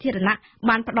សាធារណៈ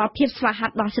បានផ្ដល់ភាពស្វាហា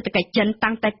ប់ដល់សេដ្ឋកិច្ចចិន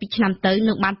តាំងតែពីឆ្នាំទៅ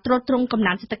និងបានទ្រទ្រង់កំ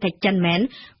ណើនសេដ្ឋកិច្ចចិនមែន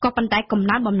ក៏ប៉ុន្តែកំ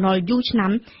ណើនបំណុលយូរឆ្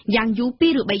នាំយ៉ាងយូរ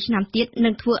2ឬ3ឆ្នាំទៀតនឹ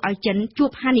ងធ្វើឲ្យចិនជួប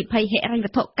ហានិភ័យហិរញ្ញវ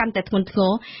ត្ថុកាន់តែធ្ងន់ធ្ង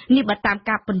រនេះបើតាម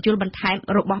ការពន្យល់បន្ថែម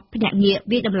របស់ភ្នាក់ងារ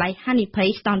វិតម្លៃហានិភ័យ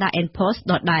Standard & Poor's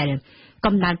ដដែល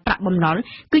កំណើនប្រាក់បំណុល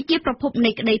គឺជាប្រភព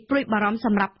នៃក្តីព្រួយបារម្ភស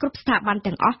ម្រាប់គ្រប់ស្ថាប័ន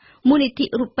ទាំងអស់មូលនិធិ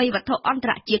រូបិយវត្ថុអន្ត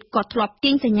រជាតិក៏ធ្លាប់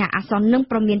ទាញសញ្ញាអាសន្ននិង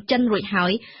ប្រមានចិនរួចហើ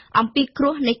យអំពីគ្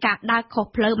រោះនៃការដើរខុស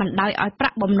ផ្លូវបណ្ដោយឲ្យប្រា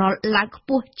ក់បំណុលឡើងខ្ព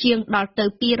ស់ជាងដល់ទៅ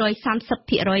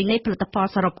 230% នៃផលិតផល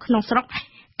សរុបក្នុងស្រុក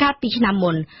កាលពីឆ្នាំ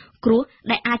មុនគ្រោះ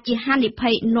ដែលអាចជាហានិភ័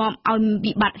យនាំឲ្យ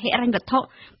វិបត្តិហិរញ្ញវត្ថុ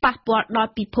ប៉ះពាល់ដ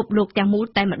ល់ពិភពលោកទាំងមូល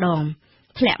តែម្ដង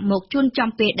ធ្លាក់មកជួនចំ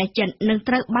ពេលដែលចិននឹង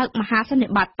ត្រូវបើកមហាសន្និ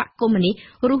បាតបកកុម្មុយនីស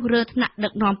រុះរើថ្នាក់ដឹ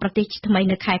កនាំប្រទេសថ្មី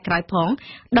នៅខែក្រោយផង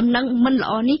ដំណឹងមិនល្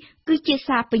អនេះគឺជា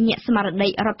សារពញាក់ស្មារតី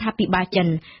រដ្ឋាភិបាលចិន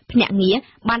ភ្នាក់ងារ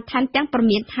បានថែមទាំងព្រ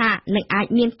មានថានឹងអាច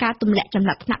មានការទម្លាក់ចំ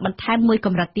ណាត់ថ្នាក់បន្ថែមមួយក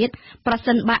ម្រិតទៀតប្រ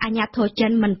សិនបើអាជ្ញាធរចិ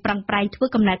នមិនប្រឹងប្រែងធ្វើ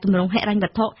កំណែទម្រង់ហិរញ្ញវ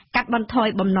ត្ថុកាត់បន្ថយ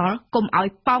បំណុលកុំឲ្យ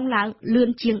ប៉ោងឡើងលឿន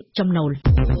ជាងចំណូល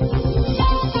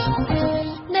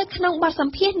ក្នុងបទស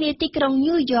ម្ភាសន៍នាទីក្រុង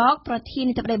ញូវយ៉កប្រធា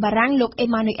នាធិបតីបារាំងលោកអេ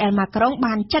ម៉ានូអែលម៉ាក្រុង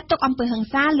បានចាត់ទុកអំពើហិង្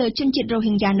សាលើជនជាតិរ៉ូ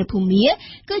ហិញ៉ានៅភូមា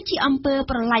គឺជាអំពើ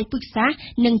ប្រល័យពូជសាសន៍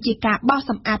និងជាការបោស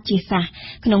សម្អាតជាសាសន៍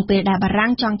ក្នុងពេលដែលបារាំ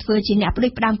ងចង់ធ្វើជាអ្នកផ្ដួ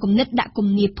ចផ្ដើមគំនិតដាក់គំ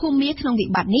នាបភូមាក្នុងវិ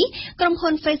បត្តិនេះក្រុមហ៊ុ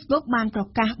ន Facebook បានប្រ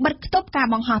កាសបិទគប់ការ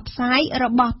បង្ហោះផ្សាយរ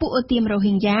បស់ពួកឧទាមរ៉ូ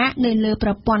ហិញ៉ានៅលើប្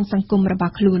រព័ន្ធសង្គមរប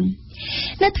ស់ខ្លួន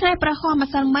នៅថ្ងៃប្រហោះម្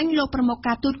សិលមិញលោកប្រមុខ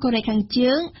ការទូតកូរ៉េខាង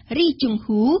ជើងរីជុង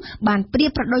ហ៊ូបានប្រៀប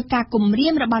ប្រដូចការគំរា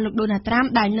មរបស់លោកដូណាល់ត្រាំ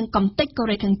ដែលនឹងកំទេចកូ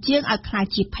រ៉េខាងជើងឲ្យក្លាយ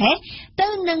ជាផេះទៅ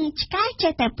នឹងឆ្កែ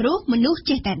ចេះតែព្រុសមនុស្ស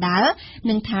ចេះតែដើរ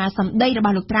នឹងថាសម្ដីរប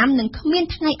ស់លោកត្រាំនឹងគ្មាន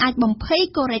ថ្ងៃអាចបំភ័យ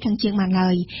កូរ៉េខាងជើងបានឡើ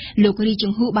យលោករីជុ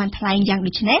ងហ៊ូបានថ្លែងយ៉ាង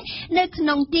ដូចនេះនៅក្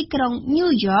នុងទីក្រុងញូ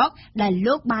វយ៉កដែល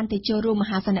លោកបានទៅចូលរួមម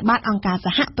ហាសន្និបាតអង្គការស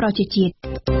ហប្រជាជា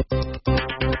តិ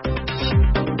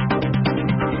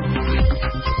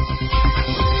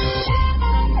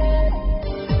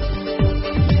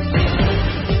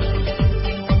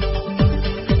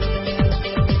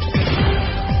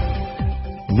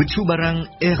វិទ្យុបារាំង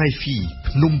RFI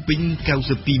ភ្នំពេញ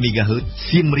 92 MHz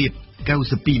សៀមរាប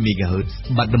 92 MHz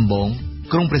បាត់ដំបង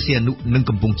ក្រុងព្រះសីហនុនិង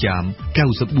កំពង់ចាម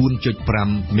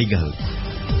 94.5 MHz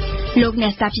លោកអ្ន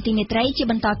កស្ដាប់ជាទីមេត្រីជា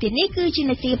បន្តទៀតនេះគឺជា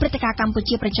នាទីព្រឹត្តិការណ៍កម្ពុ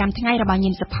ជាប្រចាំថ្ងៃរបស់ញឹ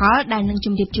មសផលដែលនឹងជ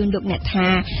ម្រាបជូនលោកអ្នកថា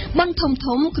បនធំ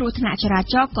គ្រោះថ្នាក់ចរា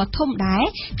ចរណ៍ក៏ធំដែរ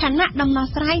ខណៈដំណោះ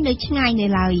ស្រាយនៅឆ្ងាយនៅ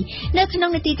ឡើយនៅក្នុង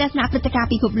នាទីទស្សនៈព្រឹត្តិការណ៍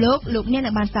ពិភពលោកអ្នក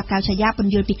នឹងបានស្ដាប់ការឆាយាព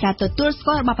ន្យល់ពីការទទួលស្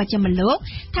គាល់របស់ប្រជាជនលោក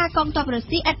ថាកងទ័ពរុស្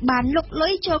ស៊ីឥតបានលុកលុ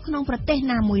យចូលក្នុងប្រទេស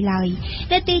ណាមួយឡើយ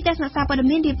នាទីទស្សនៈសារព័ត៌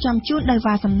មានរៀបចំជូនដោយ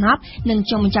វ៉ាសំណប់និង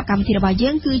ចុងបញ្ចប់កម្មវិធីរបស់យើ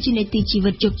ងគឺជានាទីជី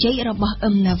វិតជោគជ័យរបស់អឹ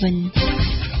មណាវិន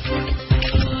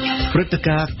ព្រឹត្តិ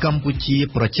ការណ៍កម្ពុជា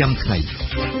ប្រចាំថ្ងៃ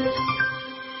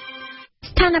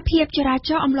ស្ថានភាពចរា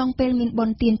ចរណ៍អំឡុងពេលមានបុ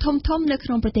ណ្យទានធំនៅក្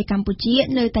នុងប្រទេសកម្ពុជា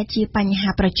នៅតែជាបញ្ហា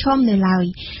ប្រឈមនៅឡើយ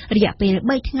រយៈពេល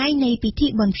3ថ្ងៃនៃពិធី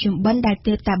បុណ្យភ្ជុំបិណ្ឌដែល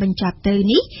ទើបតែបញ្ចប់ទៅ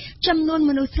នេះចំនួន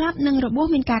មនុស្សស្លាប់និងរបួស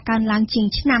មានការកើនឡើងជាង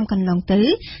ឆ្នាំកន្លងទៅ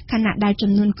ខណៈដែល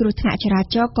ចំនួនគ្រោះថ្នាក់ចរា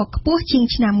ចរណ៍ក៏ខ្ពស់ជាង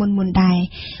ឆ្នាំមុនដែរ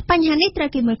បញ្ហានេះត្រូវ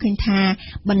គេមើលឃើញថា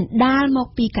បណ្ដាលមក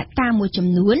ពីកត្តាមួយចំ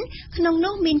នួនក្នុង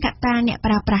នោះមានកត្តាអ្នក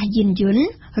ប្រើប្រាស់យានយន្ត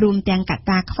រួមទាំងកត្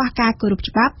តាខ្វះការគោរព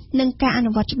ច្បាប់និងការអ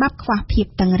នុវត្តច្បាប់ខ្វះភាព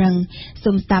តឹងរ៉ឹង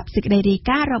សូមស្ដាប់សេចក្តីរាយ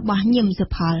ការណ៍របស់ញឹមសុ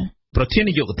ផលប្រធាន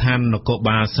នាយកដ្ឋាននគរ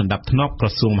បាលសណ្ដាប់ធ្នាប់ក្រ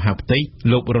សួងមហាផ្ទៃ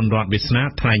លោករុនរតន៍វាសនា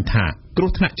ថ្លែងថាគ្រោះ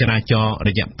ថ្នាក់ចរាចរណ៍រ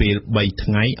យៈពេល3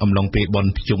ថ្ងៃអំឡុងពេលបុណ្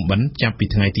យភ្ជុំបិណ្ឌចាប់ពី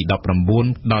ថ្ងៃទី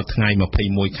19ដល់ថ្ងៃ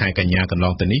21ខែកញ្ញាកន្ល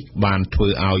ងទៅនេះបានធ្វើ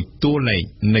ឲ្យតួលេខ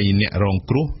នៃអ្នករង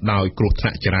គ្រោះដោយគ្រោះថ្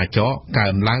នាក់ចរាចរណ៍កើ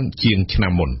នឡើងជាងឆ្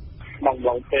នាំមុនប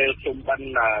ងពេលជុំបិណ្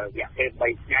ឌរយៈពេល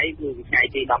3ថ្ងៃគឺថ្ងៃ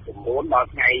ទី19ដល់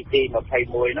ថ្ងៃទី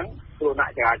21ហ្នឹងគ្រោះថ្នា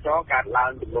ក់ចរាចរណ៍កើតឡើ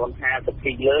ងចំនួន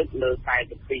52លើកលើ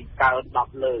42កើន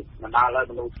10លើកបណ្ដាលឲ្យ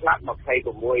មនុស្សស្លាប់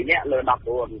26នាក់លើ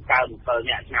14កើន7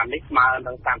នាក់ឆ្នាំនេះស្មើ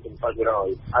នឹង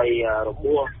 37% ហើយរ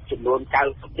បួសចំនួន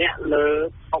90នាក់លើ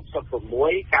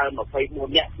66កើន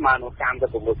24នាក់ស្មើនឹង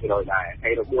 36% ដែរហើ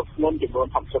យរបួសធ្ងន់ចំនួន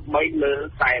63លើ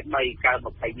43កើន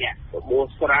20នាក់របួស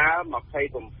ស្រាល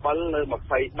27លើ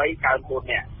23កើន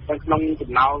4នាក់ក្នុង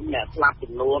ចំណោមអ្នកស្លាប់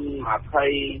ចំនួន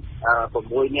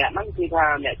26នាក់ហ្នឹងគឺថា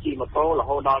អ្នកជិះម៉ូតូរ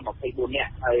ហូតដល់24នា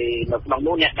ក់ហើយនៅក្នុង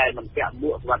នោះអ្នកដែលមិនពាក់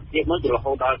មួកសុវត្ថិភាពនោះគឺរ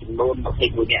ហូតដល់ចំនួន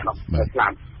21នាក់នោះស្លា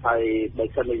ប់ហើយបើ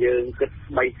សិនជាយើងគិត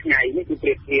3ថ្ងៃនេះគឺប្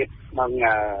រៀបធៀបនឹង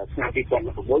ឆ្នាំ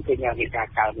2016គឺមានការ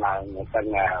កើនឡើងទាំង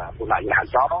ពលរដ្ឋចរា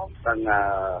ចរណ៍ទាំង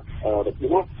រ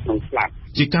បួសនិងស្លាប់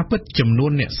ជាការពិតចំនួ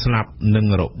នអ្នកស្លាប់និង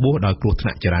របួសដោយគ្រោះថ្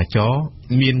នាក់ចរាចរណ៍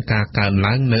មានការកើន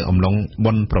ឡើងនៅអំឡុង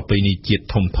បុណ្យប្រពៃណីជាតិ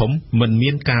ធំមិនមា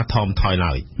នការថមថយ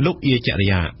ឡើយលោកអៀចរិ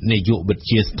យានាយកវិទ្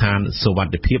យាស្ថានសុវ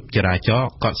ត្ថិភាពចរាចរណ៍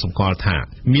ក៏សម្គាល់ថា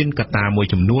មានកត្តាមួយ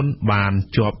ចំនួនបាន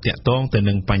ជាប់ទាក់ទងទៅ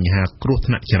នឹងបញ្ហាគ្រោះ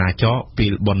ថ្នាក់ចរាចរណ៍ពេ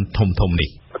លបុណ្យធំនេះ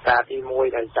កត្តាទី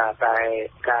1ដែលតែ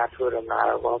ការធ្វើដំណើរ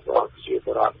របស់ប្រជាព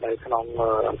លរដ្ឋនៅក្នុង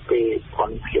ពេលបុ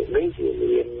ណ្យភ្ជុំនេះគឺ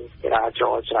មានចរាច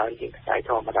រណ៍ច្រើនជាងថ្ងៃ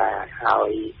ធម្មតាហើ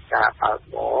យការបើក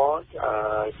បរ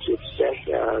ជាពិសេស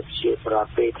ជាប្រតិ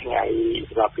ពេលថ្ងៃ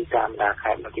រាប់ពីតាមដាន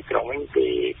ខេត្តនៅទីក្រុងវិញពី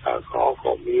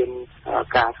ក៏មាន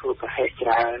ការធ្វើប្រហែសច្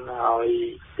រើនហើយ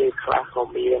ពេលខ្លះក៏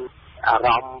មានអារ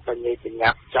ម្មណ៍បញ្ញាបញ្ញា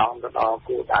ប់ចង់ទៅដល់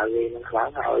គោលដៅវិញនឹងខ្លាំង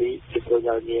ហើយជាព្រោះ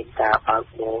យើងមានការបើក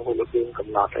បរហូបយើងកំ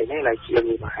ណត់អីនេះដែលជា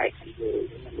មហេតុទី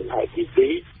1ហើយទី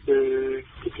2គឺ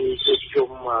ពិធីជួបជុំ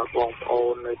បងប្អូ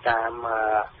ននៅតាម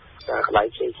កន្លែង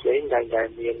ផ្សេងៗដែល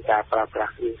មានការប្រើប្រា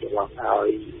ស់គ្រឿងស្រវឹងហើយ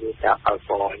មានការបើក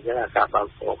បរអញ្ចឹងការបើក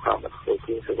បរក្រោមគ្រឿ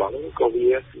ងស្រវឹងក៏វា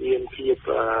មានភាព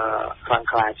ខ្លាំង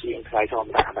ក្លាជាងថ្ងៃធម្ម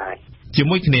តាដែរជា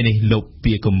មួយគ្នានេះលោក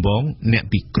ពីកំបងអ្នក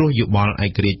ពិគ្រោះយោបល់ឯ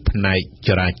ករាជ្យផ្នែកច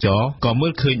រាចរណ៍ក៏មើ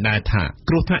លឃើញដែរថា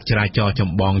គ្រោះថ្នាក់ចរាចរណ៍ច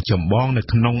ម្បងនៅ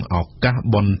ក្នុងឱកាស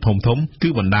បុណ្យធំគឺ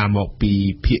បណ្ដាលមកពី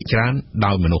ភាគច្រើន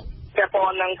ដោយមនុស្សតែប៉ុ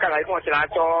ណ្ណឹងកន្លែងចរា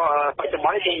ចរណ៍បច្ចុប្ប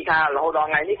ន្ននេះគឺថារហូតដល់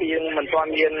ថ្ងៃនេះគឺយើងមិនទាន់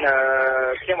មាន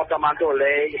ខ្ញុំអត់បានទូ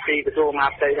លេខពីក្រសួងមហា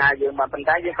ផ្ទៃថាយើងបានប៉ុន្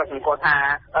តែយើងក៏សង្កត់ថា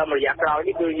រយៈក្រោយ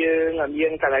នេះគឺយើងមា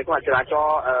នកន្លែងចរាចរ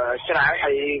ណ៍ច្រើន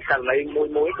ហើយកន្លែង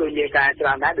មួយគឺមានការច្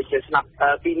រើនដែរដូចជាស្លាប់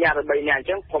2នាក់ឬ3នាក់អញ្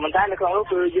ចឹងប៉ុន្តែនៅក្នុងនោះ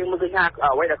គឺយើងមើលឃើញថា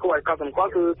អ្វីដែលគួរឲ្យកត់សម្គា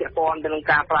ល់គឺពាក់ព័ន្ធទៅនឹង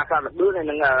ការប្រើប្រាស់របៀប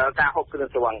និងការហូបគ្រឿង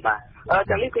ស្រវឹងបាទ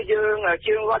ទាំងនេះគឺយើង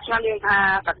ជាងរាល់ឆ្នាំយើងថា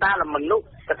កត្តាមនុស្ស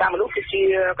គឺជា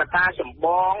កត្តាចម្ប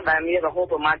ងដែលមានរហូត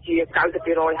ប្រមាណជា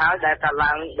 90% ហើយដែលកើត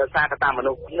ឡើងដោយសារកត្តាម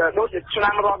នុស្សដូចជាឆ្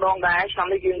នាំរាល់ដងដែរឆ្នាំ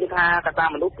នេះយើងគិតថាកត្តា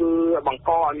មនុស្សគឺបង្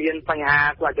កឲ្យមានបញ្ហា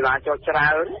ចរាចរណ៍ច្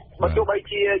រើនបើទោះបី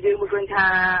ជាយើងមើលឃើញថា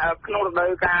ក្នុងរដូ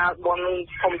វកាលបុណ្យ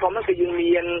ធំនោះគឺយើង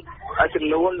មានចំ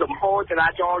នួនលំហូរចរា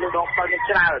ចរណ៍លើដងផ្លូវ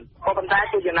ច្រើនក៏ប៉ុន្តែ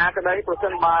ទោះយ៉ាងណាក៏ដោយប្រសិ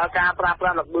នបើការប្រើប្រា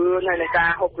ស់ល្បឿនហើយនឹងកា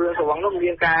រហូបគ្រឿងស្រវឹងនោះ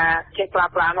មានការចេះប្រើ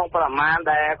ប្រាស់ក្នុងប្រមាណ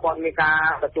ដែលគាត់មានការ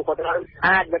ទទួលខុសត្រូវ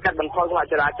អាចនឹងកាត់បន្ថយគ្រោះ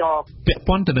ចរាចរណ៍ពាក់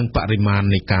ព័ន្ធទៅនឹងបរិមាណ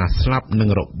នៃការស្លាប់និង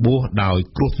របួសដោយ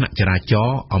គ្រោះថ្នាក់ចរាចរ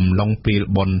ណ៍អំឡុងពេល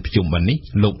បុណ្យភ្ជុំបិណ្ឌនេះ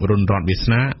លោករុនរតន៍វាស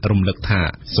នារំលឹកថា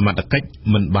សមត្ថកិច្ច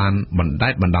មិនបានបណ្តែ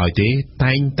តបណ្ដោយទេ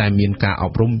តែងតែមានការអ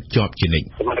ប់រំជាប់ជានិច្ច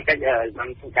សមត្ថកិច្ចបាន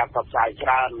ធ្វើការផ្សព្វផ្សាយច្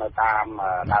រើននៅតាម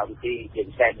ដើមទីជា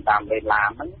ពិសេសតាមលេនឡាន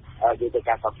ហ្នឹង យកទៅ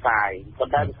ការផ្សព្វផ្សាយប៉ុ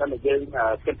ន្តែបើសិនជាយើង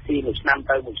គិតពីមួយឆ្នាំ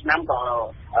ទៅមួយឆ្នាំក៏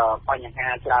បញ្ហា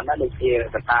ច្រើនដែរដូចជា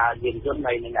កត្តាយានយន្ត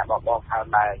នៃអ្នកបបោខាង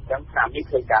ដែរអញ្ចឹងឆ្នាំនេះ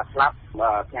ឃើញការស្លាប់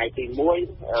ថ្ងៃទី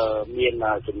1មាន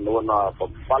ចំនួន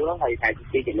7ហើយថ្ងៃ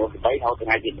ទី2ចំនួន8ហើយថ្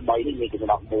ងៃទី3នេះមានចំនួន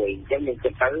11អញ្ចឹងយើងគិ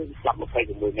តទៅស្លាប់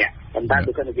26នាក់ប៉ុន្តែ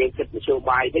បើសិនជាយើងគិតមធ្យោ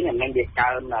បាយវិញអានឹងវា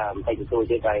កើនបន្តិចបន្តួច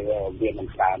ទេតែវាមិន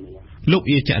ច្រើនលោក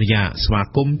អៀចរិយាស្វា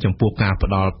គមន៍ចំពោះការផ្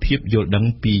ដល់ភាពយល់ដឹង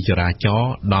ពីចរាចរ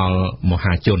ណ៍ដល់ម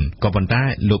ហាជនក៏ប៉ុន្តែ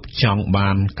លោកចង់បា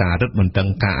នការរឹតបន្តឹង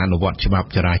ការអនុវត្តច្បាប់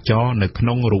ចរាចរណ៍នៅក្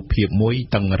នុងរូបភាពមួយ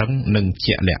តឹងរឹងនិង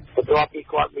ជាក់លាក់បន្ទាប់ពី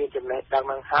គាត់មានចំណេះដឹង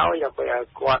នឹងហើយដើម្បីឲ្យ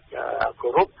គាត់គោ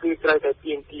រពគឺត្រូវតែ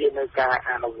ទាមទារនៅការ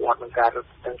អនុវត្តនឹងការរឹត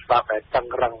បន្តឹងច្បាប់ដែលតឹង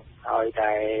រឹងហើយ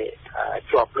តែ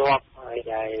ជាប់លាប់ហើយ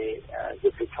តែយុ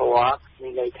ត្តិធម៌មា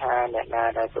នន័យថាអ្នកណា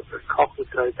ដែលប្រព្រឹត្តខុសគឺ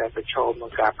ត្រូវតែប្រឈមនឹ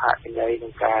ងការផាកពិន័យនិ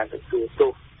ងការទទួលទោ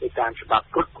សទៅតាមច្បាប់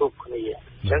គ្រប់គ្នា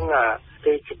អញ្ចឹង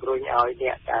គេជំរុញឲ្យអ្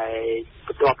នកដែលប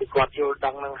ន្ទាប់ពីគាត់យល់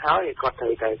ដឹងនឹងហើយគាត់ត្រូ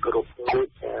វតែគោរពដូច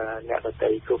អ្នកដទៃ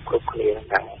គ្រប់គ្នា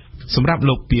ហ្នឹងសម្រាប់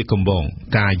លោកពីកំបង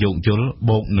ការយោគយល់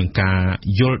បូកនឹងការ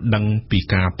យល់ដឹងពី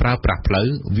ការប្រើប្រាស់ផ្លូវ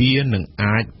វានឹង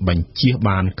អាចបញ្ជៀស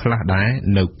បានខ្លះដែរ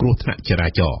នៅគ្រោះថ្នាក់ចរា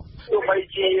ចរណ៍ទោះបី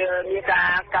ជាមានកា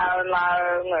រកើនឡើ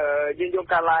ងយើងយក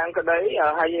ការឡើងក្តី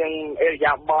ហើយយើងអេរ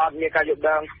យាប័តមានការយល់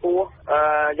ដឹងខ្ពស់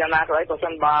យ៉ាងណាក៏ដោយបើសិ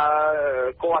នបើ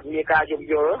គាត់មានការ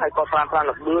យល់ហើយគាត់ប្រើប្រាស់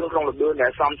ល្បឿនក្នុងល្បឿនដែ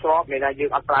លសមស្របមានថាយើង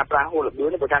អត់ប្រើប្រាស់ហួសល្បឿន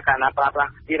ទេព្រោះថាកាលណាប្រើប្រា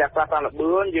ស់ទីដែលប្រើប្រាស់ល្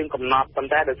បឿនយើងកំណត់ប៉ុន្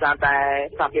តែដោយសារតែ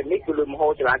ស្ថានភាពនេះគឺលើមហោ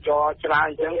ចរាចរណ៍ច្រើន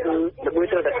អញ្ចឹងគឺល្បឿន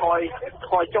ត្រូវតែថ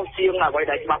យចុះជាងអ្វី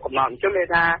ដែលច្បាប់កំណត់អញ្ចឹងមាន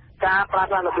ថាការប្រើ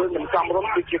ប្រាស់ល្បឿនមិនសមរម្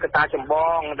យគឺជាកត្តាចម្ប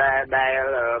ងដែល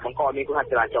បង្កមានគ្រោះថ្នាក់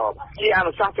ចរាចរណ៍ជាអ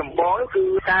នុសាសន៍ចម្បងគឺ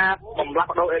ការបំលាស់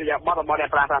បដូរអេរយាប័តរបស់អ្នក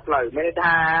ប្រើប្រាស់ផ្លូវមានន័យ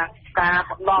ថាការ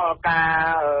ផ្ដល់ការ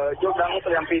យល់ដឹងស្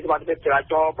ដីអំពីសុវត្ថិភាពចរា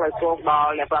ចរណ៍ផ្លូវគោកដ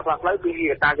ល់អ្នកប្រើប្រាស់ផ្លូវគឺជា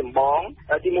កត្តាចម្បង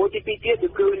ទី1ទី2ទៀត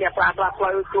គឺអ្នកប្រើប្រាស់ផ្លូ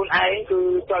វខ្លួនឯងគឺ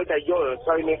ត្រូវតែយល់ត្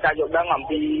រូវមានការយល់ដឹងអំ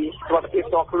ពីសុវត្ថិភាព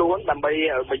ផ្ទាល់ខ្លួនដើម្បី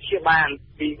បញ្ជាបាន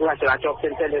ពីគ្រោះចរាចរណ៍ផ្សេ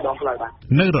ងៗលើដងផ្លូវបាទ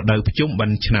នៅរដូវភ្ជុំបិ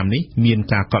ណ្ឌឆ្នាំនេះមាន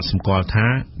ការកត់សម្គាល់ថា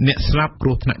អ្នកស្លាប់គ្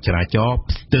រោះថ្នាក់ចរាចរណ៍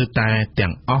ស្ទើរតែទាំ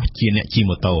ងអស់ជាអ្នកជិះ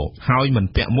ម៉ូតូហើយមិន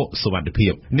ពាក់មួកសុវត្ថិភា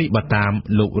ពនេះបើតាម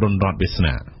លោករុនរតន៍វាស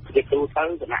នាជាទូទៅ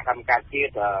គណៈកម្មការជា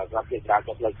តិរដ្ឋាភិបាល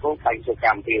ចុះលើកគោលតែចូលក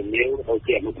ម្មវិធីនេះដូច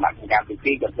ជាមុខគណៈកម្មការទី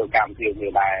2ក៏ចូលកម្មវិធី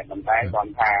នេះដែរប៉ុន្តែគា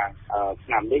ត់ថា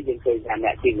ឆ្នាំនេះយើងឃើញថាអ្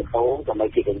នកជិះម៉ូតូក៏នៅ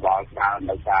ជាកង្វល់ច្រើន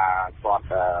ដោយសារគាត់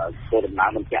ធ្វើដំណើរ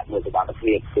មិនពាក់មួកសុវត្ថិ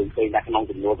ភាពគឺឃើញថាក្នុង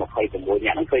ចំនួន26អ្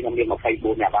នកហ្នឹងឃើញថាមាន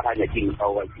24អ្នកបាត់ហើយអ្នកជិះម៉ូតូ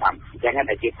ហើយឆ្នាំអញ្ចឹង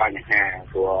តែជាបញ្ហា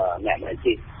ព្រោះអ្នកដែល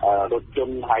ជិះរថយ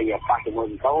ន្តហើយប៉ះជាមួយ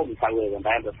ម៉ូតូមិនទៅទេប៉ុន្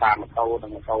តែដោយសារម៉ូតូនិ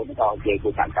ងម៉ូតូនេះក៏ជាគូ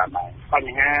កាន់កើតដែរប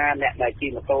ញ្ហាអ្នកដែលជិះ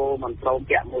ម៉ូតូមិនព្រម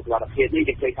ពាក់មួកសុវត្ថិភាពនេះ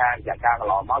គេឃើញថាจากការកន្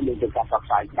លងមកយើងទៅការផ្សព្វផ្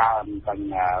សាយច្រើនទាំង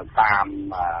តាម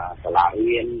សាលា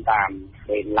រៀនតាម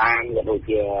បេឡានក៏ដូច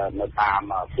ជានៅតាម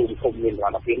ភូមិឃុំមានសុវ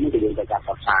ត្ថិភាពនេះគឺយើងទៅការផ្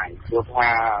សព្វផ្សាយព្រោះថា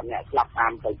អ្នកស្លាប់តា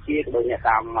មទៅជាដូចអ្នក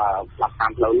តាមស្លាប់តា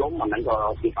មផ្លូវលំអាហ្នឹងក៏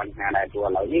ជាបញ្ហាដែរព្រោះឥ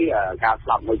ឡូវនេះការស្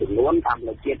លាប់មួយចំនួនតាមផ្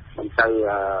លូវជាតិមិនទៅ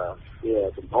ជា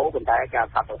សម្បូរប៉ុន្តែការ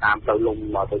ស្លាប់ទៅតាមផ្លូវលំ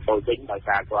ទៅចូលវិញដោយ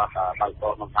សារគាត់បើក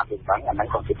ក្នុងស្ថានភាពហ្នឹងអាហ្នឹង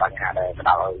ក៏ជាបញ្ហាដែរបណ្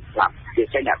ដាលឲ្យស្លាប់ជា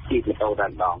ចេញអាជីពម៉ូតូតែ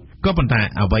ម្ដងក៏ប៉ុន្តែ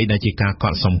អ្វីដែលជាការក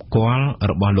ត់សម្គាល់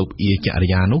របស់លោកអៀចរិ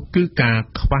យានោះគឺការ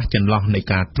ខ្វះចន្លោះនៃ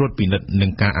ការត្រួតពិនិត្យនិ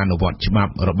ងការអនុវត្តច្បា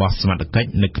ប់របស់សមត្ថកិច្ច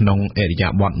នៅក្នុងអរិយា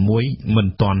ប័ត្រមួយមិន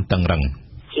ទាន់តឹងរឹង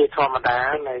ជាធម្មតា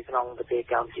នៅក្នុងប្រទេស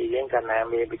កម្ពុជាយើងកាលណា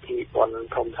មានពិធីបុណ្យ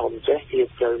ធំចេះទៀត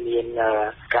ជើមាន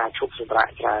ការឈប់សម្រាក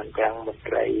ច្រើនទាំងមន្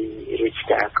ត្រីរាជ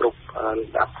ការគ្រប់លំ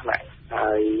ដាប់ថ្នាក់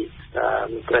ហើយ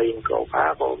មន្ត្រីអង្គការ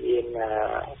ក៏មាន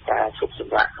ការឈប់ស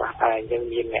ម្រាកខ្លះដែរអញ្ចឹង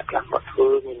មានអ្នកខ្លះគាត់ធ្វើ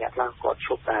មានអ្នកខ្លះគាត់ឈ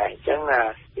ប់ដែរអញ្ចឹង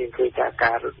មានគឺ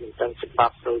ការរឹតបន្តឹងច្បា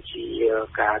ប់ដូចជា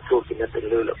ការត្រួតពិនិត្យទៅ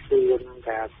លើល្បឿន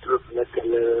ការត្រួតពិនិត្យទៅ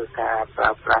លើការប្រើ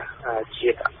ប្រាស់ជា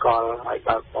តិអាល់កុលហើយ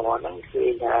បើកបរហ្នឹងគឺ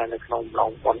ថានៅក្នុងម្ដ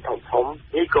ងបុណ្យធំ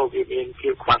នេះក៏វាមានភា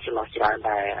ពខ្វះចន្លោះច្រើន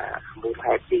ដែរមូល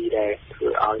ហេតុពីរដែលធ្វើ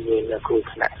ឲ្យមានគ្រោះ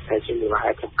ថ្នាក់តែជាមូលហេ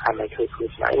តុសំខាន់ដែលធ្វើគ្រោះ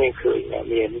ថ្នាក់នេះគឺ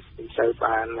មានមិនសូវ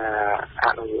បានអ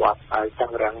នុវត្តឲ្យតឹ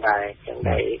ងរឹងដែរចឹង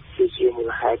ដែរគឺជាមូ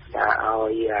លហេតុដែលឲ្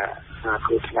យគ្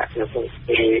រោះថ្នាក់នៅក្នុង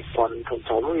ប៉ុន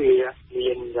ធំវា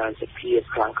មានសភាព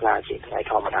ខ្លាំងក្លាជាងថ្ងៃ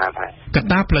ធម្មតាដែរកត្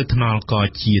តាផ្លូវថ្នល់ក៏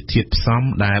ជាធាតុផ្សំ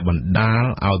ដែលបណ្ដាល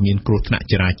ឲ្យមានគ្រោះថ្នាក់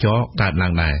ចរាចរណ៍កើតឡើ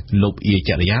ងដែរលោកអៀច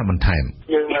រិយាបន្ថែម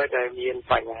យើងនៅតែមាន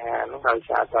បញ្ហានោះដោយ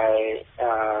សារតែ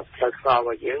ផ្លូវថ្នល់រប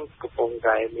ស់យើងកំពុង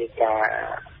តែមានការ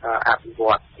អភិវ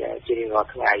ឌ្ឍជារៀងរាល់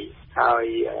ថ្ងៃ ហើយ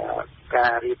កា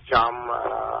ររៀបចំ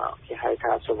គេហៅ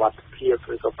ថាសុវត្ថិភាព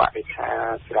ឬក៏បរិក្ខារ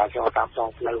ចរាចរណ៍តាមដង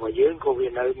ផ្លូវរបស់យើងក៏វា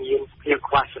នៅមានភាព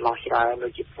ខ្វះចន្លោះច្រើនដូ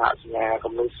ចជាផ្លាកសញ្ញា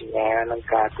គំនូរសញ្ញានិង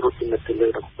ការត្រួតពិនិត្យទៅលើ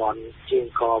តំបន់ជាង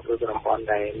កឬតំបន់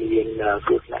ដែលមាន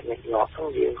គ្រោះថ្នាក់ញឹកញាប់ហ្នឹង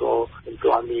យើងក៏មិន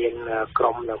ទាន់មានក្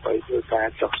រុមដើម្បីធ្វើការ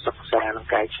ចុះសិក្សានិង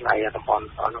កែច្នៃតំបន់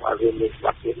ហ្នឹងឲ្យវាមានសុវ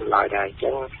ត្ថិភាពឡើយដែរអញ្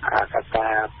ចឹងកត្តា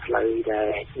ផ្លូវដែ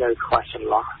លនៅខ្វះចន្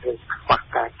លោះឬខ្វះ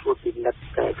ការត្រួតពិនិត្យ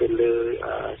ទៅលើ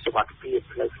សុវត្ថិភាព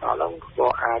ផ្លូវថ្នល់ហ្នឹងក៏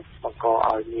អាចបង្ក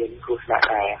ឲ្យមានគ្រោះថ្នាក់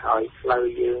ដែរហើយផ្លូវ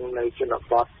យើងនៅជន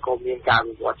បទក៏មានការ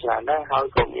វិវត្តច្រើនដែរហើយ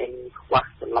ក៏មានខ្វះ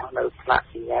ចន្លោះនៅផ្លាក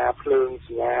សញ្ញាភ្លើងស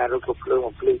ញ្ញាឬក៏ភ្លើង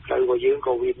បំភ្លឺផ្លូវរបស់យើង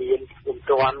ក៏វាមានមិន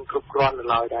ទាន់គ្រប់គ្រាន់នៅ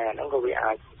ឡើយដែរអាហ្នឹងក៏វា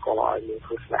អាចក៏ឲ្យមានគ្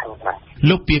រោះថ្នាក់ដែរ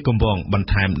លោកពីកំបងបន្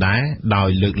ថែមដែរដោយ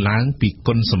លើកឡើងពី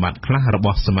គុណសម្បត្តិខ្លះរប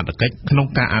ស់សមត្ថកិច្ចក្នុង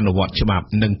ការអនុវត្តច្បាប់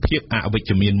និងភាពអវិជ្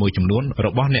ជមានមួយចំនួនរ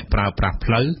បស់អ្នកប្រើប្រាស់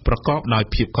ផ្លូវប្រកបដោយ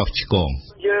ភាពខុសឆ្គង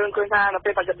យើងឃើញថានៅពេ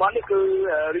លបច្ចុប្បន្ននេះគឺ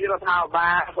រាជរដ្ឋាភិបា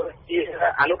លជា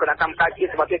អនុគណៈកម្មការជាតិ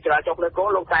សុវត្ថិភាពចរាចរណ៍ផ្លូវគោល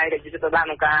លោកតែជាចិត្តតាម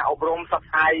ក្នុងការអប់រំផ្សព្វ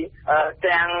ផ្សាយ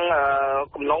ទាំង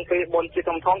កំឡុងពេលបុណ្យជាតិ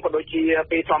ធំៗក៏ដូចជា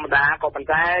ពេលធម្មតាក៏ប៉ុន្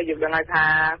តែយើងដឹងហើយថា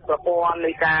ប្រព័ន្ធ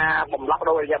នៃការបំលាស់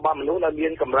រយៈបមនុស្សនៅមា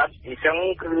នកម្រិតអញ្ចឹង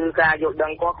គឺការយល់ដឹ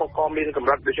ងគាត់ក៏មានកម្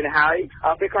រិតដូច្នេះហើយ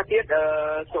ពេលខ្លះទៀត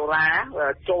សូរ៉ា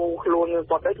ចូលខ្លួន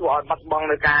គាត់ទៅធ្វើឲ្យបាត់បង់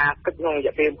នៅការគិតក្នុងរ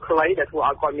យៈពេលខ្លីដែលធ្វើ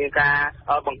ឲ្យគាត់មានការ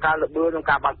បង្កើនល្បឿនក្នុង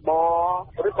ការបាត់បង់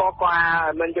ឬក៏គាត់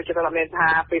មិនយកចិត្តទុកដាក់ថា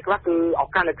ពេលខ្លះគឺឱ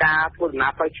កាសនៃការធ្វើដំណើ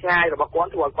រផ្លូវឆ្ងាយរបស់គាត់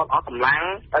ធ្វើឲ្យគាត់អស់កម្លាំង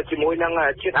ជាមួយនឹង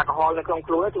ជាតិអាល់កុហុលនៅក្នុង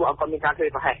ខ្លួនធ្វើឲ្យគាត់មានការធ្វេស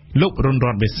ប្រហែសលោករុនរ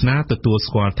តន៍វាសនាទទួល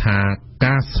ស្គាល់ថា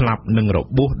ការស្លាប់និងរ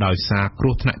បួសដោយសារគ្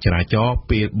រោះថ្នាក់ចរាចរណ៍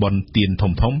ពេលបុណ្យទាន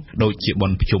ធំៗដូចជាបុ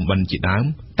ណ្យភ្ជុំបិណ្ឌជាដើម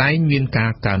តែងមានកា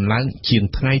រកើនឡើងជាង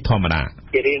ថ្ងៃធម្មតា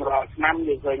ជារៀងរាល់ឆ្នាំ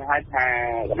យើងឃើញហើយថា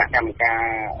គណៈកម្មការ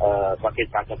ប្រតិបត្តិ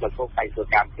ការផ្លូវតែងធ្វើ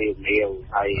ការព្រាវនាវ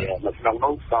ហើយនៅក្នុង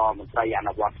នោះក៏មន្ត្រីអ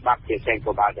នុវត្តច្បាប់ជាផ្សេង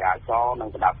ក៏បានចរាចរណ៍និង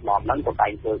បណ្ដាស្មារតីក៏តែ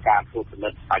ងធ្វើការត្រួតពិនិ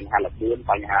ត្យបញ្ហាល្បឿន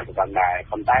បញ្ហាទៅដល់ដែរ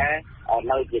ប៉ុន្តែ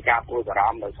នៅជាការព្រួយបារ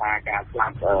ម្ភដោយសារការស្លា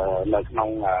ប់នៅក្នុង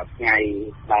ថ្ងៃ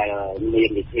ដែលមាន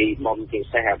ពិធីបុណ្យជាពិ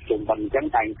សេសជុំបិណ្ឌអញ្ចឹង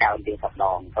តែងកើនជា10ដ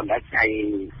ងប៉ុន្តែថ្ងៃ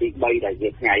ទី3ដែលជា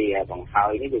ថ្ងៃបង្ហើ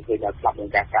យនេះគឺឃើញថាស្លាប់នឹង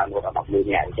ការកើនរហូតដល់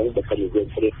10នាក់អញ្ចឹងបើសិនជាយើង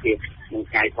ប្រៀបធៀបនឹង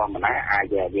ថ្ងៃធម្មតាអា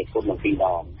ចវាគុណនឹង2ដ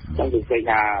ងអញ្ចឹងគឺឃើញ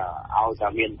ថាឲ្យតែ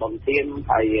មានបុណ្យទាន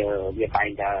ហើយវាតែង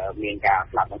តែមានការ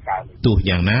ស្លាប់នឹងកើនទោះ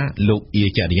យ៉ាងណាលោកអៀ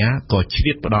ចរិយាក៏ជ្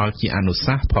រាបផ្ដល់ជាអនុ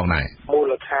សាសន៍ផងដែរមូ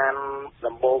លដ្ឋាន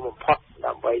ដំបូងបំផុត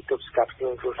ដើម្បីទប់ស្កាត់គ្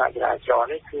រោះថ្នាក់ចរាចរណ៍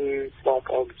នេះគឺបង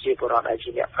ប្អូនប្រជាពលរដ្ឋដែលជា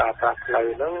អ្នកប្រើប្រាស់ផ្លូវ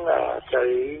ហ្នឹងត្រូវ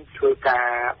ធ្វើការ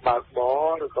បើកប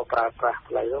រឬក៏ប្រើប្រាស់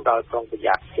ផ្លូវហ្នឹងដោយប្រុងប្រ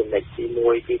យ័ត្នចំណុចទី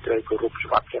1គឺត្រូវគោរពច្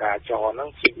បាប់ចរាចរណ៍ហ្នឹង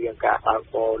ជាជាងការបើក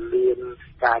បរលឿន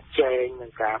ការចែងនិ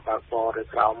ងការបើកបរនៅ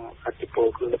ក្រោមអធិពល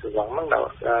គ្រោះថ្នាក់ហ្នឹងដល់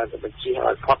បញ្ជា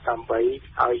ឲ្យផុតដើម្បី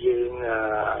ឲ្យយើង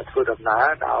ធ្វើដំណើរ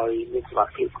ដោយមានសុវត្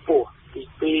ថិភាពខ្ពស់ទី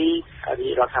2រា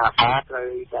ជរដ្ឋាភិបាលត្រូ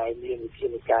វតែមានវិធា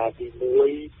នការទី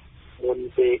1មុន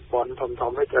ពេលបុណ្យធំ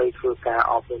ៗនេះត្រូវធ្វើការ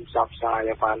អប់រំផ្សព្វផ្សាយ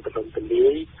ឲ្យបានទូលំទូលា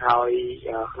យហើយ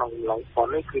ក្នុងអំឡុងបុណ្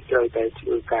យនេះគឺត្រូវតែធ្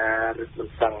វើការរឹតប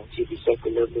ន្តឹងជាពិសេសទៅ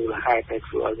លើមូលហេតុដែល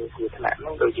ធ្វើឲ្យមានគ្រោះថ្នាក់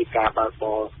នោះដូចជាការបើកប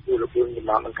រទូរពលចំ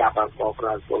ណងនិងការបើកបរក្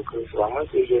រៅពលគ្រឿងស្រវឹងនោះ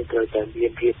គឺយើងត្រូវតែមា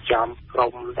នរៀបចំក្រុ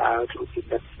មដើរត្រួតពិ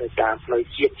និត្យនៅតាមផ្លូវ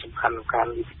ជាតិសំខាន់ៗ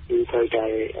គឺត្រូវតែ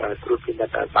ត្រួតពិនិ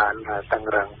ត្យឲ្យបានតឹង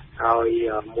រ៉ឹងហើយ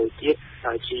មួយទៀត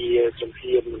ជាជំ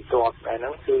ហានបន្ទាប់ដែរហ្នឹ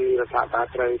ងគឺរដ្ឋាភិបាល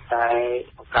ត្រូវតែ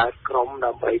បង្កើតក្រុម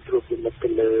ដើម្បីត្រួតពិនិត្យទៅ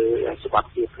លើសុវត្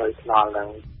ថិភាពផ្លូវថ្នល់ហ្នឹង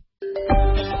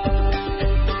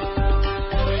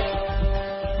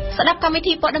ស្ដាប់កម្មវិ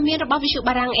ធីព័ត៌មានរបស់វិទ្យុ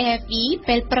បារាំង RFI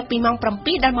ពេលព្រឹកពីម៉ោង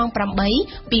 7 ដល់ម៉ោង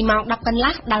 8 ពីម៉ោង 10 កន្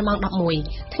លះដល់ម៉ោង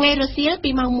 11 ថ្ងៃរសៀលពី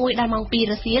ម៉ោង 1 ដល់ម៉ោង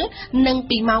 2 រសៀលនិង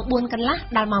ពីម៉ោង 4 កន្លះ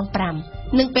ដល់ម៉ោង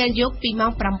 5 និងពេលយប់ពីម៉ោ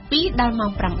ង 7 ដល់ម៉ោ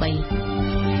ង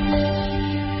 8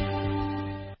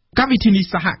កម្មវិធីនេះ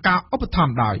សហការឧបត្ថ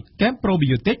ម្ភដោយ Camp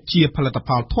Probiotic ជាផលិតផ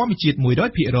លធម្មជាតិ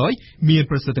 100% មាន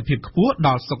ប្រសិទ្ធភាពខ្ពស់ដ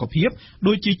ល់សុខភាព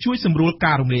ដូចជាជួយសម្រួល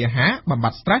ការរំលាយអាហារបំបា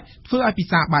ត់ stress ធ្វើឲ្យពិ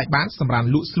សាបាយបានសម្រាន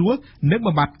លក់ស្រួលនិង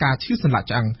បំបាត់ការឈឺសន្លាក់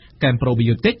ឆ្អឹង Camp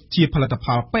Probiotic ជាផលិតផ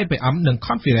ល PPM និង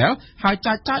Conferel ហើយ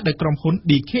ចែកចាយដោយក្រុមហ៊ុន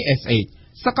DKSH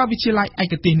សាកលវិទ្យាល័យឯ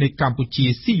កទេសនៅកម្ពុជា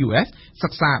CUS សិ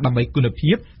ក្សាដើម្បីគុណ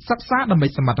ភាពសិក្សាដើម្បី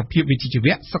សមត្ថភាពវិជ្ជាជី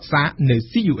វៈសិក្សានៅ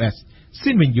CUS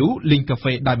Sinvenyu Link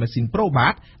Cafe ដោយម៉ាស៊ីន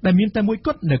Probat ដែលមានតែមួយគ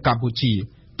ត់នៅកម្ពុជា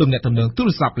ទំនាក់ទំនងទូរ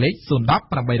ស័ព្ទលេខ010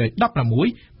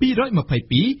 816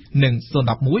 222និង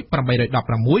011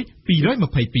 816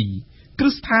 222គ្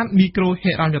រឹះស្ថានមីក្រូ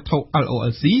ហិរញ្ញវត្ថុ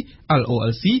LOLC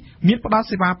មានផ្ដល់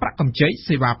សេវាប្រាក់កម្ចី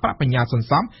សេវាប្រាក់បញ្ញាសន្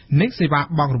សំនិងសេវា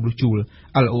បង់រំលោះជួល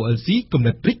LOLC គំ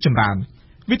និតរីកចម្រើន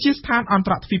វិទ្យាស្ថានអន្ត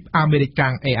រទ្វីបអាមេរិក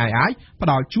AII ផ្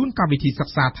ដល់ជូនកម្មវិធីសិ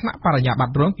ក្សាថ្នាក់បរិញ្ញាប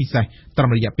ត្ររងពិសេសត្រឹម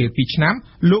រយៈពេល2ឆ្នាំ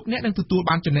លោកអ្នកនឹងទទួល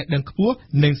បានចំណេះដឹងខ្ពស់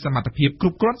និងសមត្ថភាពគ្រ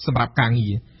ប់គ្រាន់សម្រាប់ការងា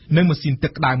រ និងម៉ាស៊ីនទឹ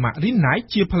កក្តៅម៉ារីនណៃ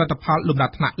ជាផលិតផលលំដា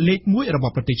ប់ថ្នាក់លេខ1រប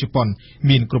ស់ប្រទេសជប៉ុន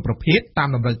មានគ្រប់ប្រភេទតាម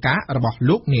តម្រូវការរបស់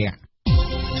លោកអ្នក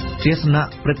ទស្សនៈ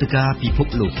ព្រឹត្តិការណ៍ពិភព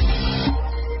លោក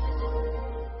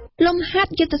លំហា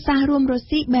ត់យុទ្ធសាស្ត្ររួមរុស្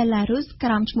ស៊ីបេឡារុសក្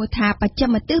រោមឈ្មោះថាបច្ចឹ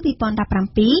មទិស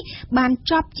2017បាន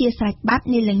ចប់ជាស្រេចបាត់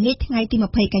នាល្ងាចថ្ងៃទី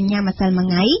20កញ្ញាម្សិលមិញ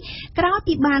ក្រោយ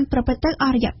ពីបានប្រព្រឹត្តទៅអ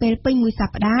ស់រយៈពេលពេញមួយស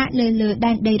ប្តាហ៍នៅលើ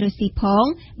ដែនដីរុស្ស៊ីផង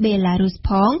បេឡារុសផ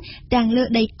ងទាំងលើ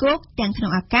ដីគោកទាំងក្នុ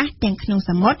ងអាកាសទាំងក្នុង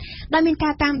សមុទ្រដោយមានកា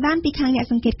រតាមដានពីខាងអ្នក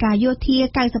សង្កេតការយោធា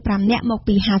95នាក់មក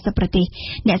ពី50ប្រទេស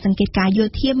អ្នកសង្កេតការយោ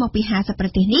ធាមកពី50ប្រ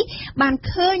ទេសនេះបាន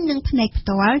ឃើញនឹងភ្នែកផ្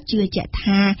ទាល់ជឿជាក់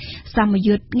ថាសម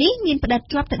យុទ្ធនេះមានផ្ដិត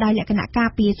ជាប់ទៅដោយលក្ខណៈការ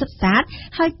ពារសុទ្ធសាធ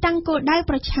ហើយតាំងគោលដៅ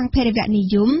ប្រឆាំងភេរវនិ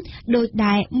យមដោយ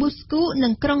ដែលមូស្គូនិ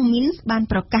ងក្រុងមីនស្បាន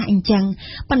ប្រកាសអញ្ចឹង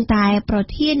ប៉ុន្តែប្រ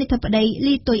ធានាធិបតី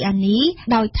លីតុយអានី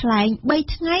ដោយថ្លែង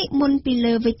3ថ្ងៃមុនពី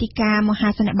លើវេទិកាមហា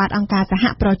សន្និបាតអង្គការសហ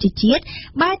ប្រជាជាតិ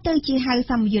បែរទៅជាហៅ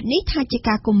សមយុទ្ធនេះថាជា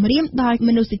ការគំរាមដល់ម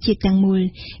នុស្សជាតិទាំងមូល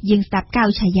យើងស្ដាប់កៅ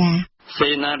ឆាយាសេ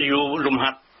ណារីយ៉ូលំហា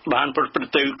ត់បានប្រព្រឹត្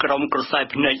តទៅក្រុមក្រសែ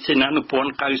ភ្នែកសេនានុពល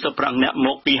95នាក់ម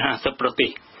កពី50ប្រទេ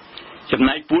សចំ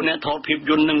ណែកពួកអ្នកថតភាព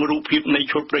យន្តនិងរូបភាពនៃ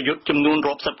ឈុតប្រយុទ្ធចំនួន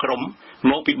រាប់សិបក្រុម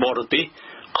មកពីបរទេស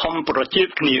ខំប្រជែក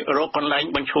គ្នារកកន្លែង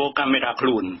បញ្ឈរកាមេរ៉ាខ្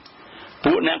លួន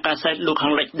ពួកអ្នកកាសែតលោកខា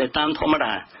ងលិចដែលតាមធម្ម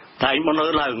តាតែមកនៅ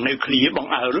ឡើងនៅឃ្លាប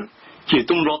ង្អើលជា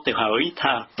ទម្លាប់ទៅហើយ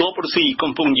ថាទ័ពរុស្ស៊ី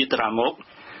កំពុងយាត្រាមក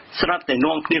ស្រាប់តែ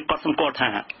នាំគ្នាកត់សម្គាល់ថា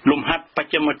លំហាត់ប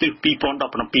ច្ចឹមទិស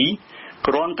2017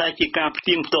គ្រាន់តែជាការផ្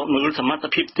ទៀងផ្ទាត់មើលសមត្ថ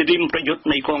ភាពត្រៀមប្រយុទ្ធ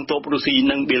នៃកងទ័ពរុស្ស៊ី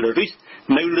និងបេឡារុស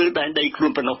នៅលើដែនដីខ្លួ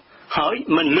នប៉ុណ្ណោះហើយ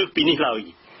មិនលើសពីនេះឡើយ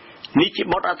នេះជា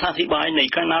បទអត្ថាធិប្បាយនៃ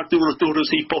កាណាលទូរទស្សន៍រុ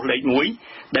ស្ស៊ីប៉ុស្តិ៍លេខ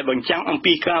1ដែលបញ្ចាំងអំ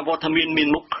ពីការវត្តមានមាន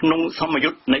មុខក្នុងសមយុ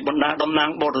ទ្ធនៃបណ្ដាតំណាង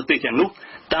បរទេសទាំងនោះ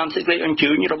តាមសេចក្តីអញ្ជើ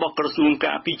ញរបស់ក្រសួង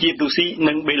ការពារជាតិរុស្ស៊ី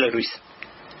និងបេឡារុស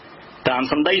តាម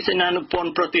សម្ដីសេនានុពល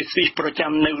ប្រទេសស្វីសប្រ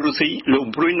ចាំនៅរុស្ស៊ីលោក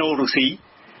ប្រូណូរុស្ស៊ី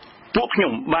ពួកខ្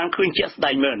ញុំបានឃើញជាក់ស្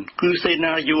ដែងមែនគឺសេ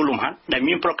ណារីយ៉ូលំហាត់ដែល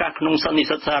មានប្រកាសក្នុងសន្និ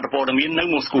សីទសារព័ត៌មាននៅ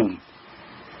ម៉ូស្គូ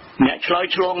អ្នកឆ្លើយ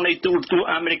ឆ្លងនៃទូរទស្សន៍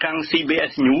អាមេរិក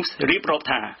CBS News រៀបរាប់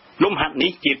ថាលំហាត់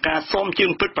នេះជាការស៊ាំជើ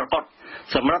ងពិតប្រាកដ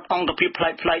សម្រាប់អង្គភាពផ្លែ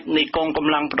កៗនៃកងក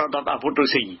ម្លាំងប្រដាប់អាវុធរុ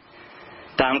ស្ស៊ី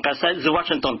តាមកាសែត The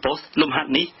Washington Post លំហា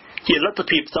ត់នេះជាលទ្ធ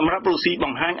ភាពសម្រាប់រុស្ស៊ីប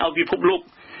ង្ហាញឲ្យពិភពលោក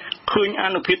ឃើញអា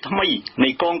នុភាពថ្មីនៃ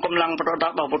កងកម្លាំងប្រដា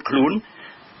ប់អាវុធខ្លួន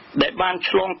ដែលបាន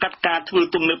ឆ្លងកាត់ការធ្វើ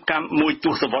ទំនើបកម្មមួយទ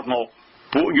សវត្សរ៍មក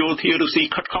ពួកយោធារុស្ស៊ី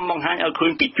ខិតខំបង្ហាញឲ្យឃើ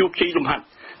ញពីជោគជ័យលំហាត់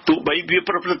ទោះបីវា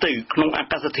ប្រព្រឹត្តទៅក្នុងអា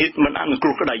កាសធាតុមិនអនុគ្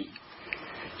រោះក្តី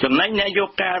ចំណែកអ្នកយក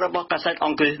ការរបស់កាសែតអ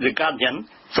ង់គ្លេស The Guardian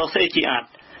សរសេរជាអាច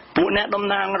ពួកអ្នកតំ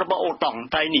ណាងរបស់អូតង់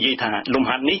តែនិយាយថាលំ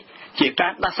ហាត់នេះជាកា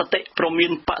រដាស់សតិព្រមមា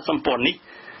នបកសម្ព័ន្ធនេះ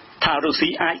ថារុស្ស៊ី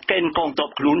អាចកេណ្ឌកងទ័ព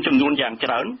ខ្លួនចំនួនយ៉ាងច្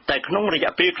រើនតែក្នុងរ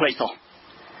យៈពេលខ្លីសោះ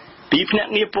ទីភ្នាក់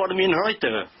ងារព័ត៌មាន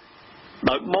Reuters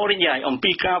ដោយបរិយាយអំ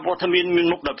ពីការវត្តមានមាន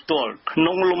មុខដោយផ្ទាល់ក្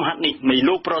នុងលំហាត់នេះនៃ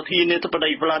លោកប្រធានាធិបតី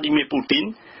Vladimir Putin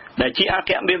ដែលជាអគ្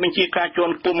គមេបញ្ជាការជា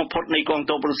ន់ខ្ពស់បំផុតនៃកង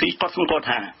ទ័ពរុស្ស៊ីក៏សម្គាល់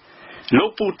ថាលោក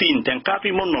ពូទីនទាំងកាល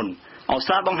ពីមុនឧស្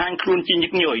សាហ៍បង្ហាញខ្លួនជាញឹ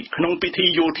កញយក្នុងពិធី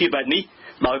យោធាបែបនេះ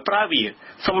ដោយប្រើវា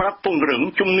សម្រាប់ពង្រឹង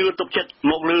ជំនឿទុកចិត្ត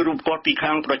មកលើរូបគាត់ពី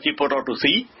ខាងប្រជាពលរដ្ឋរុស្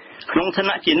ស៊ីក្នុងឋា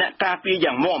នៈជាអ្នកការពារ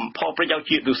យ៉ាងមាំផលប្រយោជន៍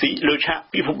ជាតិរុស្ស៊ីលើឆាក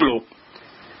ពិភពលោក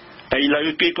ឥឡូវ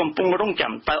គេកំពុងរង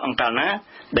ចាំតើអង្គការណា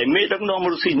ដែលមេដឹកនាំ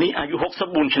រុស្ស៊ីនេះអាយុ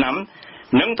64ឆ្នាំ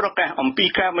នឹងប្រកាសអំពី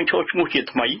ការបញ្ឈរឈ្មោះជា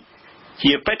ថ្មី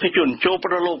ជាបេក្ខជនចូល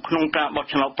ប្រឡូកក្នុងការបោះ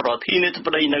ឆ្នោតប្រធានាធិប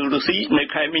តីនៅរុស្ស៊ីនៅ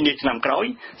ខែមីនាឆ្នាំក្រោយ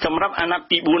សម្រាប់អាណត្តិ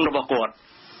ទី4របស់គាត់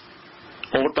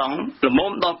អូតង់ល្ម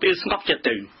មដល់ពេលស្ងប់ចិត្ត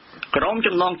ទៅក្រុម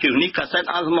ចំណងជើងនេះកាសែត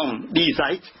អាល់ម៉ង់ឌីហ្សៃ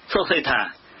សរសេរថា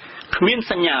គ្មាន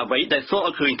សញ្ញាអ្វីដែលសរ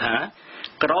ឲ្យឃើញថា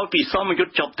ក្រោយពីសមយុ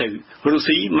ទ្ធចប់ទៅរុស្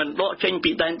ស៊ីមិនដកចេញ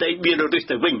ពីដែនដីបៀឡារុស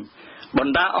ទៅវិញប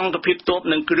ណ្ដាអង្គភាពទ័ព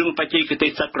និងគ្រឿងបច្ចេកទេស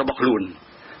សឹករបស់ខ្លួន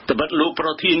ត្បិតលោកប្រ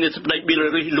ធានាធិបតីបៀឡា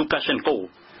រុសលូកាសេនកូ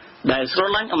ដែលស្រ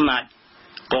ឡាញ់អំណាច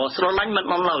ក៏ស្រឡាញ់មិន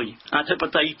បំឡើយអធិប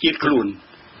តេយ្យជាតិខ្លួន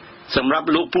សម្រាប់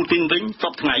លោកពូទីនវិញស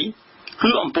ពថ្ងៃ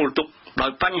គឺអំពើទុកដោ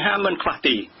យបញ្ហាមិនខ្វះ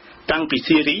ទេតាំងពី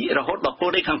ស៊ីរីរហូតដល់កូ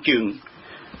រ៉េខាងជើង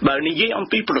បើនិយាយអំ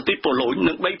ពីប្រទេសប៉ូឡូញ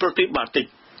និង3ប្រទេសបាល់ទិក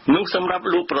នោះសម្រាប់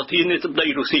លោកប្រធានាធិបតី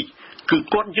រុស្ស៊ីគឺ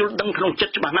គាត់យល់ដឹងក្នុងចិ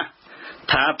ត្តច្បាស់ណាស់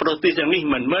ថាប្រទេសទាំងនេះ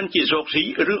មិនមែនជារុស្ស៊ី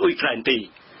ឬអ៊ុយក្រែនទេ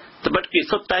ត្បិតគេ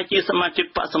សុទ្ធតែជាសមាជិក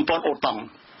បកសម្ព័ន្ធអូតង់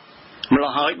ម្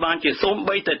ល៉េះហើយបានជាសូម្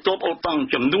បីតែទ័ពអូតង់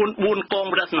ចំនួន4កង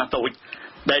រស្នាតូច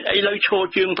ដែលឥឡូវឈរ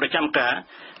ជើងប្រចាំការ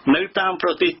នៅតាមប្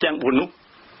រទេសទាំង4នោះ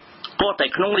ក៏តែ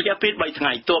ក្នុងរយៈពេល3ថ្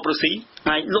ងៃទ័ពរុស្ស៊ី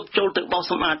អាចលុបចូលទៅបោះ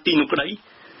សម្អាតទីនោះក្តី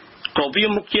ក៏វា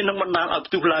មុខជានឹងបណ្ដាលឲ្យ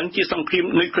ផ្ទុះឡើងជាសង្គ្រាម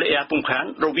នុយក្លេអ៊ែរពុំខាន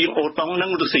រវាងអូតង់និ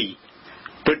ងរុស្ស៊ី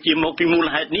ពិតជាមកពីមូល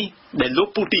ហេតុនេះដែលលោក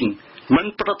ពូទីនមិន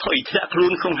ប្រថុយធ្លាក់ខ្លួ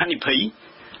នក្នុងហានិភ័យ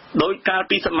ដោយកាល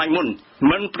ពីសម័យមុន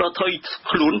មិនប្រថុយ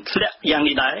ខ្លួនធ្លាក់យ៉ាង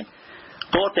នេះដែរ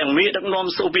ក៏ទាំងមេដឹកនាំ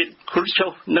សូវៀត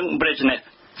Khrushchev និង Brezhnev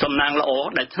សំណាងល្អ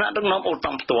ដែលថ្នាក់ដឹកនាំអូ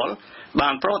តំផ្ទាល់បា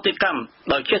នប្រតិកម្ម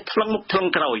ដោយចេះថ្លឹងមុខថ្លឹង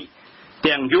ក្រោយ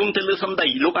ទាំងយោងទៅលើសម្ដី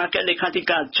លោកអគ្គលេខាធិ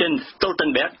ការ Jens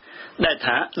Stoltenberg ដែល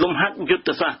ថាលំហាត់យុទ្ធ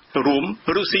សាស្ត្ររួម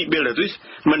រុស្ស៊ីបេឡារុស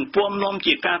មិនពំនាំ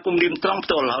ជាការគំរាមត្រង់ផ្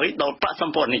ទាល់ហើយដល់បកស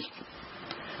ម្ព័ន្ធនេះ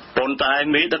ប៉ុន្តែ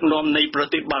មេដឹកនាំនៃប្រ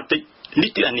ទេសបាល់ទិកលី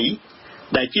ទុអានី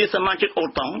ដែលជាសមាជិកអូ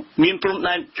តុងមានព្រំ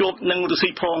ដែនជាប់នឹងរុស្ស៊ី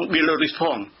ផងបេឡារុសផ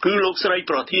ងគឺលោកស្រី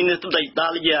ប្រធានាធិបតីដា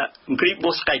លីយ៉ាគ្រី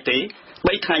បូស្កៃតេ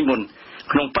3ថ្ងៃមុន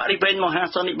ក្នុងបរិវេណមហា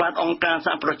សន្និបាតអង្គការស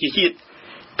ហប្រជាជាតិ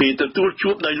ពេលទទួល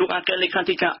ជួបដោយលោកអគ្គលេខា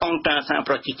ធិការអង្គការសហ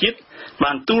ប្រជាជាតិ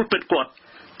បានទូលពិតគាត់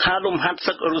ថាលំហាត់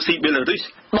សឹករុស្ស៊ីបេឡារុស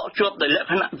ដកជាប់ដោយលក្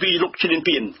ខណៈវីលុកឈ្លាន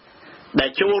ពានដែល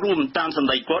ចូលរួមតាមសម្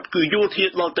ដីគាត់គឺយោធា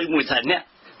ដល់ទៅ100,000 នាក់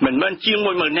មិនមែនជាង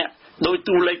 10,000 នាក់ដោយ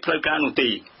ទូលេខផ្លូវការនោះទេ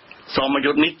សម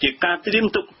យុទ្ធនេះជាការត្រៀម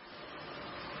ទុក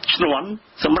ឈ្នន់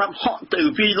សម្រាប់ហក់ទៅ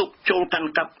វីលុកចូលកាន់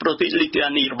កាប់ប្រទេសលីទុ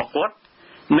អានីរបស់គាត់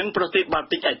និងប្រទេសបាល់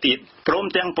ទិកឯទៀតព្រម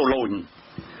ទាំងប៉ូឡូញ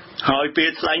ហើយពេល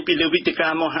ថ្លែងពីលើវិទ្យកា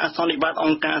រមហាសន្និបាតអ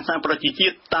ង្គការសហប្រជាជា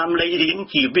តិតាមលេខរៀង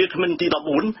ជាវាគ្មិនទី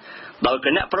14ដោយគ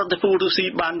ណៈប្រតិភូរុស្ស៊ី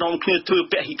បាននាំគ្នាធ្វើ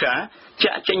ពហិការ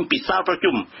ចាក់ចេញពីសាលប្រ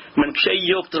ជុំមិនខ្ចី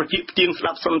យកត្រចៀកផ្ទៀងស្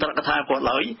ដាប់សន្ទរកថាគាត់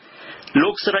ឡើយលោ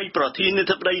កស្រីប្រធានា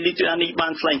ធិបតីលីទុអានីបា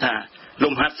នថ្លែងថា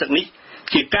លំហាត់សឹកនេះ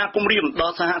ជាការគំរាមដ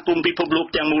ល់សហគមន៍ពិភពលោក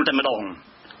ទាំងមូលតែម្ដង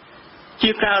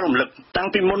ជាការរំលឹកតាំង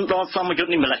ពីមុនដល់សមយុទ្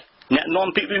ធនេះម្លេះអ្នកនាំ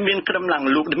ពាក្យវិមានក្រឹមឡាំង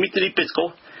លោក Dmitry Peskov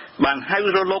បានហៅ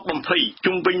រលកបំភ័យ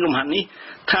ជុំវិញលំហាត់នេះ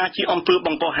ថាជាអំពើប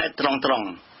ង្កហេតុត្រង់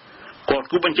គាត់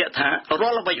គូបញ្ជាក់ថារា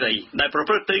ល់អ្វីៗដែលប្រ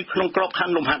ព្រឹត្តទៅក្នុងក្របខ័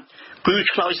ណ្ឌលំហាត់គឺ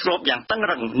ឆ្លើយស្របយ៉ាងតឹង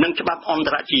រ៉ឹងនឹងច្បាប់អន្ត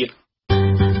រជាតិ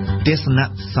ទេសនា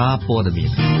សារព័ត៌មា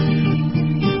ន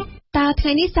តើថ្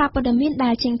ងៃនេះសារព័ត៌មាន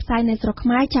ដែលចេញផ្សាយនៅស្រុកខ្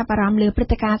មែរចាប់អារម្មណ៍លើព្រឹ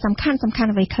ត្តិការណ៍សំខាន់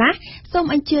អ្វីខ្លះសូម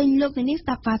អញ្ជើញលោកនាងស្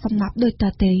ដាប់ការសម្ដាប់ដូចត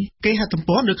ទៅគេហទំ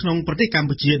ព័រនៅក្នុងប្រទេសកម្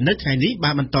ពុជានៅថ្ងៃនេះ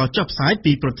បានបន្តចុះផ្សាយ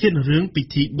ពីប្រធានរឿងពិ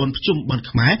ធីបុណ្យភ្ជុំបិណ្ឌ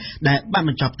ខ្មែរដែលបាន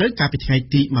បញ្ចប់ទៅកាលពីថ្ងៃ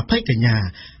ទី20កញ្ញា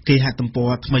គេហទំព័រ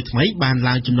ថ្មីបាន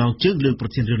ឡើងចំណងជើងលើប្រ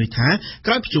ធានរឿងនេះថា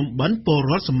ក្រោយភ្ជុំបិណ្ឌពល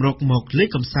រដ្ឋសម្រុកមកលេង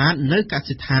កម្សាន្តនៅក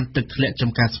សិដ្ឋានទឹកធ្លាក់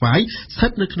ចំការស្វាយស្ថិ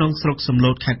តនៅក្នុងស្រុកសំ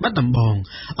ឡូតខេត្តបាត់ដំបង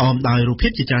អមដោយរូបភា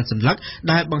ពជាច្រើនសន្លឹក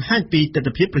ដែលបង្ហាញពីទស្សន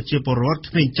វិជ្ជាប្រជាពលរដ្ឋ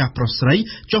ក្មេងចាស់ប្រុសស្រី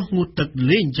ចុះងូតទឹក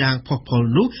លេងយ៉ាងផុសផុល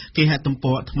នោះគេហទំ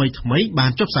ព័រថ្មីបា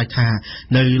នចុះផ្សាយថា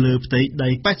នៅលើផ្ទៃដី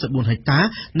84ហិកតា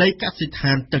នៃកសិដ្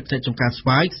ឋានទឹកធ្លាក់ចំការស្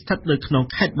វាយស្ថិតនៅក្នុង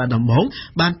ខេត្តបាត់ដំបង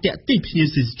បានទាក់ទាញភ្ញៀវ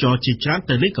ទេសចរជាច្រើន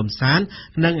ទៅលេងកម្សាន្ត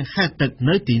និងហែលទឹក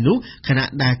នៅទីនោះខណៈ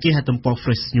ដែលគេហទំព័រ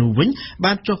Fresh News វិញ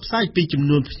បានចុះផ្សាយពីចំ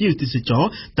នួនភ្ញៀវទេសចរ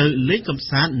ទៅលេងកម្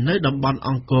សាន្តនៅតំបន់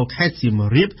អង្គរខេត្តសៀម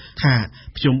រាបថា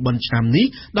ភ្ជុំបិណ្ឌឆ្នាំនេះ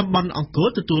តំបន់អង្គរ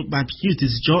ទទួលបានភ្ញៀវទេ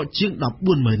សចរជាង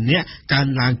14,000 នាក់កើន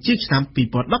ឡើងជាងឆ្នាំ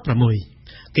2016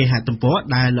គេហទំព័រ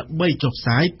ដែលល្បីចុះផ្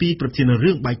សាយពីប្រធាន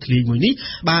រឿងបែកធ្លាយមួយនេះ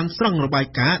បានស្រង់របាយ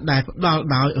ការណ៍ដែលផ្ដល់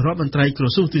ដោយរដ្ឋមន្ត្រីក្រ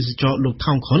សួងទេសចរលោក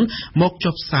ថោងខុនមក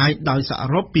ចុះផ្សាយដោយស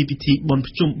រុបពីពិធីបុណ្យ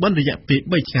ភ្ជុំបិណ្ឌរយៈពេល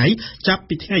3ថ្ងៃចាប់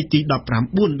ពីថ្ងៃទី19ដ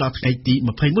ល់ថ្ងៃទី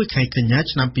21ខែកញ្ញា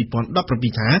ឆ្នាំ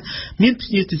2017ថាមានភ្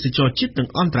ញៀវទេសចរជាតិនិង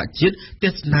អន្តរជាតិទ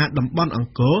ស្សនាតំបន់អ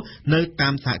ង្គរនៅតា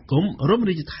មសហគមន៍រម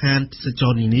ណីយដ្ឋានទេសច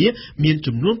រនានាមាន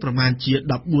ចំនួនប្រមាណជា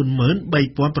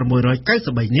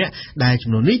 143,693 នាក់ដែលចំ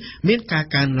នួននេះមានការ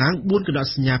កើនឡើង4កណ្ដោ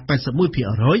សញ្ញា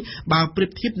 81% បើប្រៀប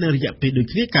ធៀបនឹងរយៈពេលដូច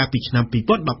គ្នាកាលពីឆ្នាំ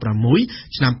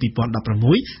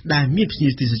2016 ដែលមានភ្ញៀ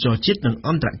វទេសចរជាតិនិងអ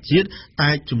ន្តរជាតិតែ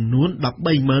ចំនួន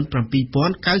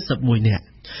 137,091 នាក់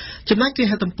ចំណែកគេ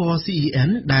ហទំព័រ CEN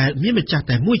ដែលមានម្ចាស់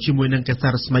តែមួយជាមួយនឹងកាសែ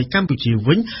តរស្មីកម្ពុជា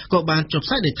វិញក៏បានចុះផ្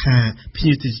សាយដោយថាភ្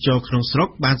ញៀវទេសចរក្នុងស្រុក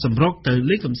បានសម្រុកទៅ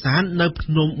លេងកម្សាន្តនៅភ្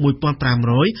នំ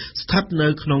1500ស្ថិតនៅ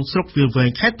ក្នុងស្រុកវាលវែង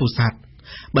ខេត្តពោធិ៍សាត់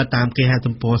បើតាមគេហ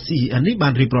ទំព័រ CEN នេះបា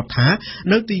នរៀបរាប់ថា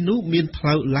នៅទីនោះមានផ្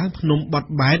លូវឡើងភ្នំប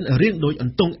ត់បែនរាងដូចអ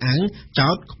ន្ទង់អាំងចោ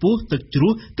តខ្ពស់ទឹកជ្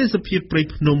រោះទេសភាពព្រៃ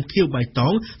ភ្នំខៀវបៃត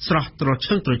ងស្រស់ត្រ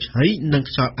ឈឹងត្រឈៃនិង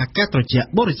ខ្យល់អាកាសត្រជាក់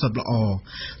បរិសុទ្ធល្អ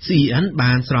CEN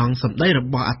បានស្រង់សម្ដីរ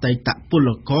បស់អតីតពល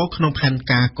ករក្នុងផែន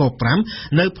ការក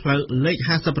5នៅផ្លូវលេខ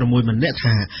56ម្នាក់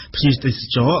ថាភ្ញៀវទេស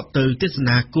ចរទៅទស្ស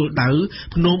នាគោលដៅ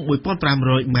ភ្នំ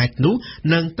1500ម៉ែត្រនោះ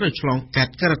នឹងត្រូវឆ្លងកា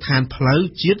ត់ការដ្ឋានផ្លូវ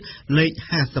ជាតិលេខ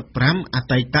55អ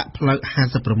តីតផ្លូវ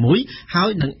56ហើយ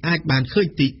នឹងអាចបានឃើញ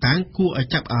ទីតាំងគួរឲ្យ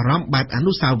ចាប់អារម្មណ៍បែបអ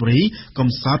នុស្សាវរីយ៍កំ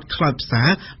សត់ខ្លោចផ្សារ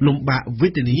លំបាកវេ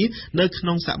ទនានៅក្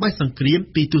នុងសក្បាច់សង្គ្រាម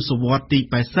ពីទសវត្សរ៍ទី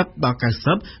80ដល់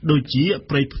90ដូចជា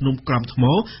ព្រៃភ្នំក្រំថ្ម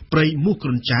ព្រៃមូសគ្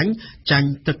រុនចាញ់ចាញ់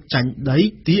ទឹកចាញ់ដី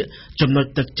ទៀកចំណុច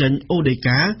ទឹកចេញអូដេ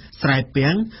កាស្រែ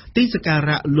ពាំងទីសក្កា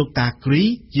រៈលោកតាគ្រី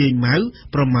យាយម៉ៅ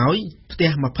ប្រម៉ោយ ផ្ទះ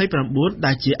29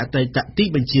ដែលជាអតីតទី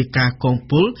បញ្ជាការកង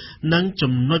ពលនិង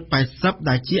ចំណុច80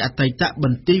ដែលជាអតីតប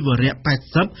ន្ទាយវរៈ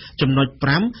80ចំណុច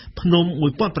5ភ្នំ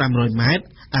 1500 ម៉ែត្រ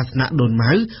អាសនៈដូន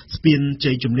ម៉ៅស្ពាន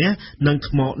ជ័យជំនះនិង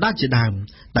ថ្មដាច់ជាដើម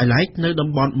ដែលឡែកនៅតំ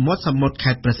បន់មាត់សមុទ្រ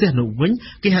ខេត្តព្រះសីហនុវិញ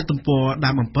គេហទំព័រ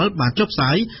ដើមអំពិលបានចុះផ្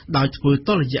សាយដោយធ្វើ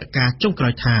តុល្យការចុងក្រោ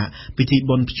យថាពិធី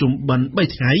បុណ្យភ្ជុំបិណ្ឌ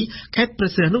3ថ្ងៃខេត្តព្រះ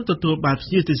សីហនុទទួលបានភ្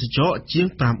ញៀវទេសចរជាង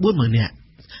 90000 នាក់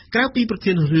ក្រៅពីប្រ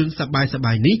ធានរឿងសប្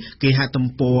បាយនេះគេហទំ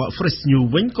ព័រ Fresh News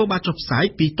វិញក៏បានចុះផ្សាយ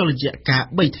ពីតុល្យការ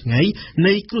3ថ្ងៃ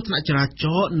នៃគ្រោះថ្នាក់ចរាច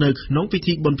រណ៍នៅក្នុងពិ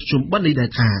ធីបុណ្យភ្ជុំបិណ្ឌនេះដែរ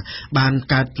ថាបាន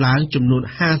កើតឡើងចំនួន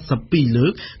52លើ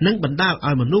កនិងបណ្ដាល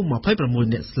ឲ្យមនុស្ស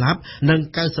26នាក់ស្លាប់និង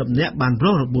90នាក់បានរ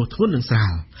ងរបួសធ្ងន់និងស្រា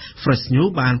ល Fresh News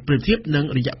បានប្រៀបធៀបនឹង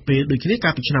រយៈពេលដូចគ្នាកា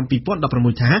លពីឆ្នាំ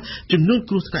2016ថាចំនួន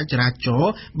គ្រោះថ្នាក់ចរាចរ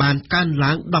ណ៍បានកើន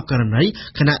ឡើង10ករណី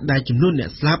ខណៈដែលចំនួនអ្នក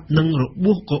ស្លាប់និងរ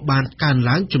បួសក៏បានកើន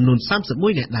ឡើងចំនួន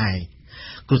31នាក់ដែរ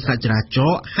គ្រោះថ្នាក់ចរាច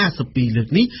រណ៍52លើក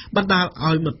នេះបណ្ដាល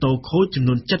ឲ្យម៉ូតូខូចចំ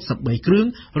នួន73គ្រឿង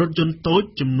រថយន្តតូច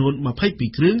ចំនួន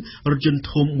22គ្រឿងរថយន្ត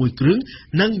ធំ1គ្រឿង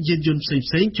និងយានយន្តផ្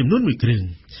សេងៗចំនួន1គ្រឿង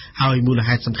ហើយមូល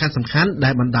ហេតុសំខាន់ដែ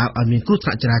លបណ្ដាលឲ្យមានគ្រោះថ្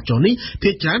នាក់ចរាចរណ៍នេះភា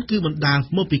គច្រើនគឺបណ្ដាល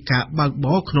មកពីការបើកប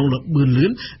រក្នុងល្បឿនលឿ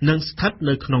ននិងស្ថិត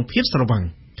នៅក្នុងភាពស្រវឹង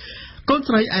កូន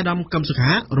ស្រីអាដាមកឹមសុ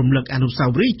ខារំលឹកអនុស្សា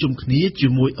វរីយ៍ជុំគ្នាជា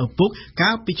មួយឪពុក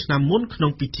កាលពីឆ្នាំមុនក្នុ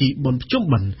ងពិធីបុណ្យភ្ជុំ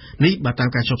បិណ្ឌនេះបើតាម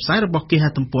ការចុះផ្សាយរបស់គេហ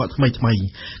ទំព័រថ្មី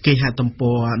គេហទំ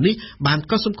ព័រនេះបាន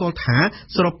កត់សម្គាល់ថា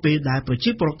ស្របពេលដែលប្រជា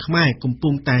ពលរដ្ឋខ្មែរកំពុ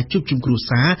ងតែជួបជុំគ្រួ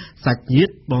សារសាច់ញា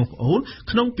តិបងប្អូន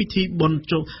ក្នុងពិធីបុណ្យ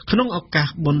ជុំក្នុងឱកាស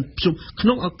បុណ្យភ្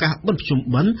ជុំ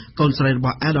បិណ្ឌកូនស្រីរប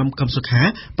ស់អាដាមកឹមសុខា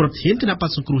ប្រធានគណៈប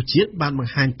ក្សសង្គ្រោះជាតិបានប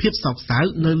ង្ហាញភាពសោកសៅ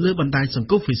នៅលើបណ្ដាញសង្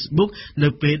គម Facebook នៅ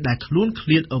ពេលដែលខ្លួនឃ្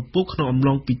លាតឪពុកក្នុងអំ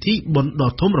ឡុងពិធីបុណ្យ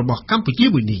ដ៏ធំរបស់កម្ពុជា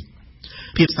មួយនេះ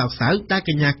ភាពសោកសៅតែក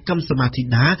ញ្ញាកឹមសមាធិ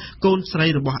ដាកូនស្រី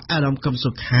របស់អាដាមកឹម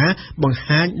សុខាបង្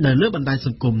ហាញនៅលើបណ្ដាញស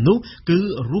ង្គមនោះគឺ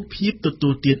រូបភាពទទួ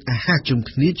លទានអាហារជុំ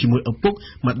គ្នាជាមួយឪពុក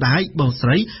ម្ដាយបងស្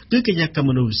រីគឺកញ្ញាកឹម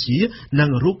មនុស្សជានិង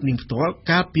រូបនាងផ្ទាល់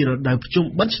កាលពីរដូវភ្ជុំ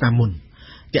បិណ្ឌឆ្នាំមុន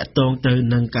តាក់ទងទៅ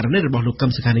នឹងករណីរបស់លោកកឹ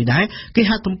មសុខានេះដែរគេ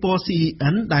ហទំព័រ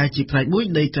CEN ដែលជាផ្នែកមួយ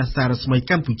នៃកាសាររស្មី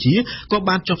កម្ពុជាក៏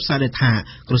បានចុះផ្សាយដែរថា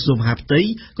ក្រសួងមហាផ្ទៃ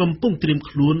កំពុងត្រៀម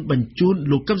ខ្លួនបញ្ជូន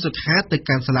លោកកឹមសុខាទៅ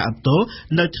កាន់សាលាឧទ្ធរ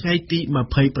នៅថ្ងៃទី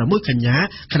26កញ្ញា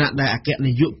ខណៈដែលអគ្គ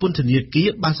នាយកពន្ធនាគារ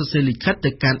បានសរសេរលិខិត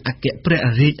ទៅកាន់អគ្គព្រះ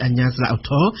រាជអាជ្ញាសាលាឧទ្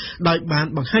ធរដោយបាន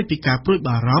បង្ហាញពីការព្រួយ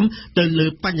បារម្ភទៅលើ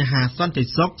បញ្ហាសន្តិ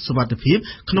សុខសុវត្ថិភាព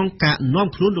ក្នុងការនាំ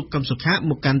ខ្លួនលោកកឹមសុខា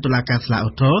មកកាន់តុលាការសាលាឧ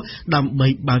ទ្ធរដើម្បី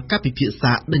បើកការពិភាក្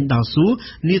សាដេញដោលសួរ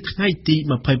នាថ្ងៃទី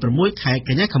26ខែក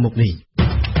ញ្ញាខាងមុខនេះ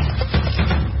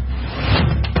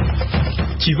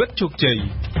ជីវិតជោគជ័យ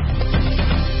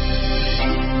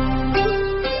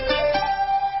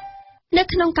នៅ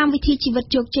ក្នុងកម្មវិធីជីវិត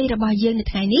ជោគជ័យរបស់យើងនៅ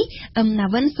ថ្ងៃនេះណា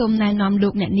វិនសូមណែនាំលោ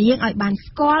កអ្នកនាងឲ្យបាន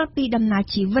ស្គាល់ពីដំណើរ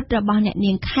ជីវិតរបស់អ្នក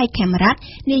នាងខៃខេមរ៉ាត់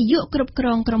នាយកគ្រប់គ្រ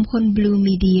ងក្រុមហ៊ុន Blue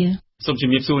Media សូមជំ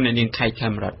រាបសួរអ្នកនាងខៃខេ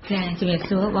មរ៉ាត់ចាជំរាប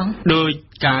សួរបងដោយ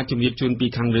ការជំរាបជូនពី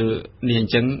ខាងលើនេះអ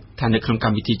ញ្ចឹងថានៅក្នុងក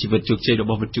ម្មវិធីជីវិតជោគជ័យរ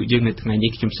បស់វិទ្យុយើងនៅថ្ងៃ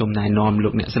នេះខ្ញុំសូមណែនាំលោ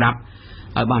កអ្នកស្ដាប់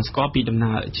ឲ្យបានស្គាល់ពីដំ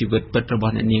ណើរជីវិតពិតរប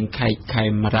ស់អ្នកនាងខៃខេ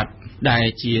មរ៉ាត់ដែល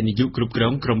ជានាយកគ្រប់គ្រ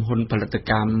ងក្រុមហ៊ុនផលិត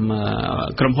ក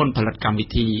ម្មវិ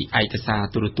ធីឯកសារ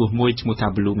ទូរទស្សន៍មួយឈ្មោះថា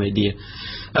Blue Media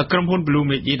ក្រុមហ៊ុន Blue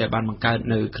Media ដែលបានបង្កើត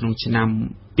នៅក្នុងឆ្នាំ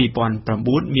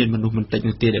2009មានមនុស្សមិនតិច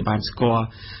នោះទេដែលបានស្គាល់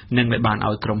និងដែលបាន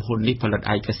ឲ្យក្រុមហ៊ុននេះផលិត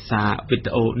ឯកសារវីដេ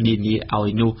អូនានាឲ្យ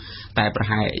នោះតែប្រ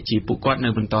ហែលជាពួកគាត់នៅ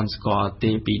មិនទាន់ស្គាល់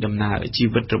ទេពីដំណើរជី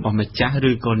វិតរបស់ម្ចាស់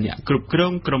ឬក៏អ្នកគ្រប់គ្រ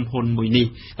ងក្រុមហ៊ុនមួយនេះ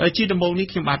ជាដំបូងនេះ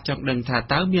ខ្ញុំបាទចង់ដឹងថា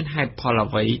តើមានហេតុផល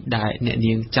អ្វីដែលអ្នក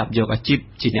នាងចាប់យកអាជីព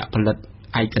ជាអ្នកផលិត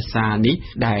ឯកសារនេះ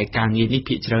ដែលការងារនេះ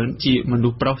ភាគច្រើនជាមនុ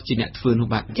ស្សប្រុសជាអ្នកធ្វើនោះ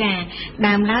បាទចា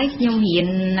ដើមឡើយខ្ញុំរៀន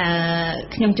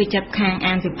ខ្ញុំជួយចាប់ខាង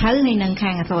អានសិភៅហើយនិងខា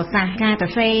ងអក្សរសាស្ត្រការសរ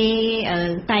សេរ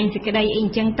តែងសេចក្តីអីអ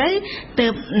ញ្ចឹងទៅទើ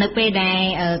បនៅពេលដែល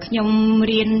ខ្ញុំ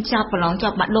រៀនចប់ប្រឡងជា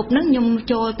ប់បាក់ឌុបហ្នឹងខ្ញុំ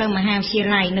ចូលទៅមហាវិទ្យា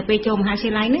ល័យនៅពេលចូលមហាវិទ្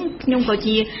យាល័យហ្នឹងខ្ញុំក៏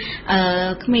ជា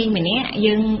ក្មេងម្នាក់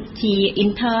យើងជា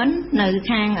intern នៅ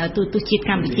ខាងទូតជាតិ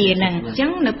កម្ពុជាហ្នឹងអញ្ចឹ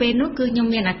ងនៅពេលនោះគឺខ្ញុំ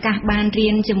មានឱកាសបានរៀ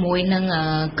នជាមួយនឹង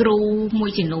គ្រូ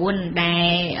មួយចំនួនដែ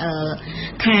ល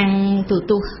ខាងទូ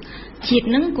ទស្សន៍ជាតិ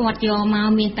ហ្នឹងគាត់យកមក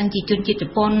មានតាំងជាជនជាតិជ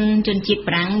ប៉ុនជនជាតិ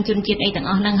បារាំងជនជាតិអីទាំង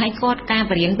អស់ហ្នឹងហើយគាត់ការ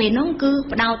បរៀនពេលហ្នឹងគឺ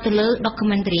ផ្ដោតទៅលើ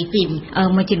documentary film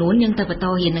មួយចំនួនយើងទៅបន្ត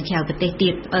រៀននៅក្រៅប្រទេសទៀ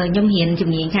តខ្ញុំរៀនជំ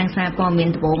នាញខាងសារព័ត៌មាន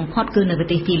ដំបូងផុតគឺនៅប្រ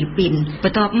ទេសហ្វីលីពីនប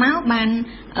ន្ទាប់មកបាន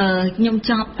ខ្ញុំ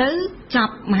ច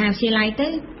ប់មហាវិទ្យាល័យទៅ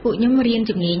ពួកខ្ញុំរៀន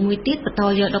ជំនាញមួយទៀតបន្ត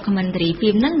យក documentary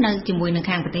film ហ្នឹងនៅជាមួយនៅ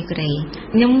ខាងប្រទេសកូរ៉េ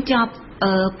ខ្ញុំចប់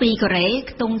ពីកូរ៉េ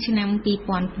ខ្ទង់ឆ្នាំ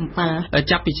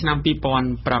2007ចាប់ពីឆ្នាំ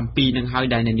2007នឹងហើយ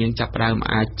ដែលអ្នកនាងចាប់ផ្ដើម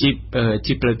អាជីព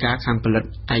ជាផ្លូវការខាងផលិត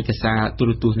ឯកសារទូ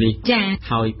រទស្សន៍នេះចា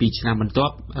ហើយពីឆ្នាំបន្ទា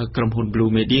ប់ក្រុមហ៊ុន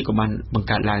Blue Media ក៏បានបង្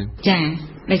កើតឡើងចា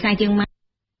ដោយសារយើងមក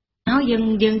មក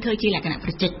យើងធ្វើជាលក្ខណៈប្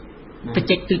រជិតទុ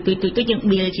យយើង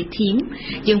បៀលជាធីម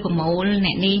យើងប្រមូល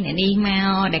អ្នកនេះម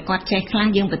កដែលគាត់ចេះខ្លះ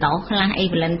យើងបន្តខ្លះអី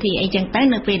volunteer អីចឹងទៅ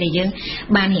នៅពេលដែលយើង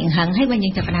បានរៀងហឹងហើយបើយើ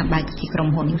ងចាប់ផ្ដើមបើកជាក្រុម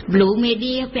ហ៊ុន Blue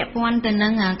Media ពាក់ព័ន្ធទៅនឹ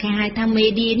ងគេហៅថា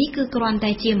media នេះគឺគ្រាន់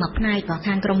តែជាមួយផ្នែករបស់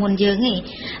ខាងក្រុមហ៊ុនយើងទេ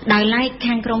ដោយឡែក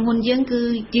ខាងក្រុមហ៊ុនយើងគឺ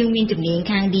យើងមានជំនាញ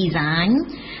ខាង design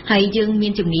ហើយយើងមា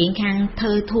នជំនាញខាងធ្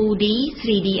វើ 2D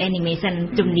 3D animation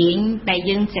ជំនាញដែល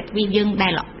យើងសេតវីយើងដែ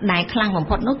លខ្លាំងបំ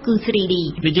ផុតនោះគឺ 3D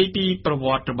និយាយពីប្រវ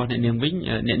ត្តិរបស់អ្នកនាងវិញ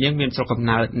អ្នកនាងមានស្រុកកំ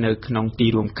ណើតនៅក្នុងទី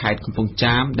រួមខេត្តកំពង់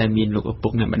ចាមដែលមានលោកឪពុ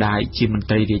កអ្នកម្ដាយជាមន្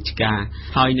ត្រីរាជការ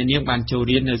ហើយអ្នកនាងបានចូល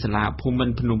រៀននៅសាលាភូមិ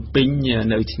ន្ទភ្នំពេញ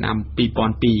នៅឆ្នាំ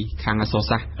2002ខាងអក្សរ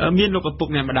សាស្ត្រមានលោកឪពុក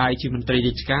អ្នកម្ដាយជាមន្ត្រី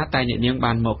រាជការតែអ្នកនាង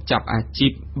បានមកចាប់អាជី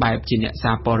ពបែបជាអ្នក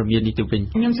សារព័ត៌មាននេះទៅវិញ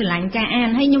ខ្ញុំស្រឡាញ់ការអាន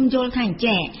ហើយខ្ញុំយល់ថា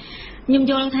ខ្ញុំ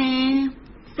យល់ថា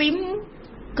ហ្វីម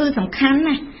គឺសំខាន់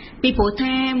ណាស់ពីព្រោះ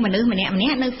ថាមនុស្សម្នាក់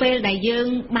នៅពេលដែលយើង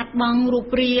បាត់បង់រូប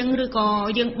រាងឬក៏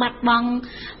យើងបាត់បង់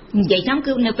និយាយចំ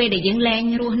គឺនៅពេលដែលយើងលែង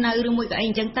រស់នៅឬមួយក៏អី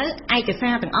អញ្ចឹងទៅឯកសា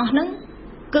រទាំងអស់ហ្នឹង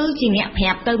គឺជាអ្នកប្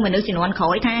រាប់ទៅមនុស្សជំនាន់ក្រោ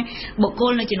យថាបុគ្គ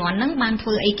លនៅជំនាន់ហ្នឹងបានធ្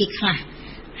វើអីគេខ្លះ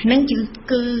ហ្នឹង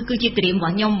គឺជាត្រៀមរប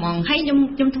ស់ខ្ញុំហ្មងហើយខ្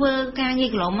ញុំធ្វើការងារ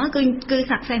កន្លងមកគឺ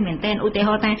success មែនតើឧទាហ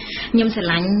រណ៍ថាខ្ញុំស្រ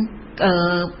ឡាញ់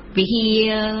វិហា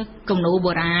រគំនូរ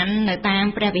បុរាណនៅតាម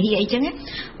ព្រះវិហារអីចឹង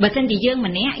បើសិនជាយើង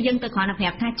ម្នាក់យើងទៅគ្រាន់តែប្រា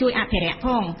ប់ថាជួយអភិរក្សផ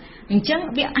ងអញ្ចឹង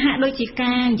វាហាក់ដូចជា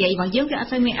ការនិយាយរបស់យើងវាអត់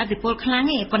សូវមានឥទ្ធិពលខ្លាំង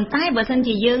ទេប៉ុន្តែបើសិន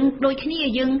ជាយើងដូចគ្នា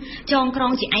យើងចងក្រ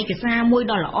ងជាឯកសារមួយ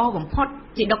ដ៏ល្អបំផុត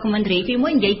ជា documentary មួ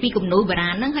យនិយាយពីគំនូរបុរា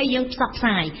ណហ្នឹងហើយយើងផ្សព្វផ្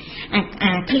សាយ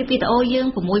អា clip វីដេអូយើង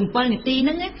 6-7 នាទីហ្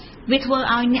នឹងវាធ្វើ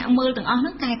ឲ្យអ្នកមើលទាំងអស់ហ្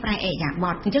នឹងកែប្រែអេយ៉ាប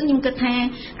តអញ្ចឹងខ្ញុំគិតថា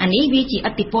អានេះវាជាឥ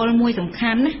ទ្ធិពលមួយសំ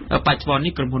ខាន់ណាបច្ចុប្បន្ន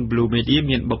នេះក្រុមហ៊ុន Blue Media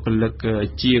មានបុគ្គលិក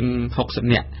ជាង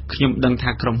60នាក់ខ្ញុំដឹង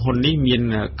ថាក្រុមហ៊ុននេះមាន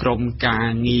ក្រុមការ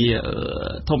ងារ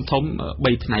ធំ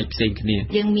3ផ្នែកផ្សេងគ្នា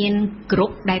យើងមានក្រុ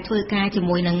មដែលធ្វើការជា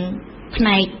មួយនឹងផ្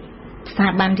នែកស្ថា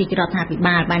ប័នរាជរដ្ឋាភិ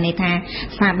បាលបានន័យថា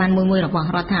ស្ថាប័នមួយរបស់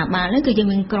រដ្ឋាភិបាលនោះគឺយើង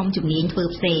មានក្រុមជំនាញធ្វើ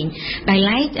ផ្សេងដែល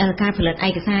ឡែកការផលិតឯ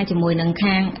កសារជាមួយនឹង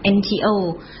ខាង NGO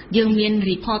យើងមាន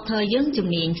reporter យើងជំ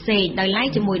នាញផ្សេងដោយឡែក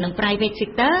ជាមួយនឹង private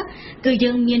sector គឺ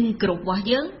យើងមានក្រុមរបស់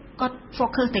យើងគាត់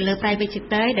focus ទៅលើ private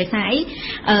sector ដោយសារអី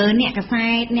អ្នកកសែ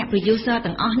តអ្នក producer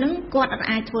ទាំងអស់ហ្នឹងគាត់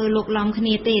អាចធ្វើលោកឡំគ្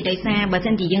នាទេដោយសារបើ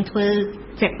សិនជាយើងធ្វើ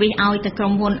service ឲ្យទៅក្រុ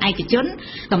មហ៊ុនឯកជន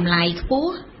តម្លៃខ្ព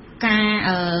ស់ការ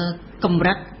កម្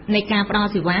រិតនៃការផ្ដល់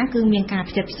សេវាគឺមានការ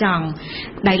ផ្ចិតផ្ចង់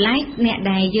ដោយឡែកអ្នក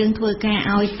ដែលយើងធ្វើការ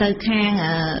ឲ្យទៅខាង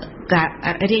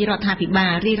រាជរដ្ឋាភិបា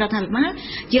ល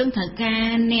យើងត្រូវការ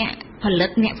អ្នកផលិត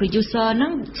អ្នក producer ហ្នឹ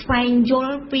ងស្វែងយ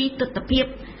ល់ពីទស្សនវិជ្ជា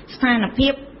ស្ថានភា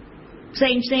ពផ្សេ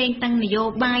ងទាំងនយោ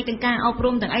បាយទាំងការអប់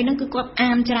រំទាំងអីហ្នឹងគឺគាត់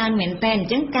អានច្រើនមែនតើអ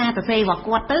ញ្ចឹងការសរសេររបស់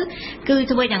គាត់ទៅគឺ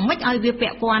ធ្វើយ៉ាងម៉េចឲ្យវាពា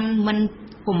ក់ព័ន្ធមិន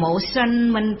promotion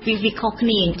មិនវាខុសគ្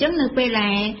នាអញ្ចឹងនៅពេល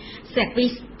ដែល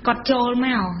service គាត់ចូលម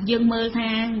កយើងមើលថា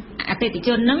អតិថិជ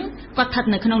នហ្នឹងគាត់ស្ថិត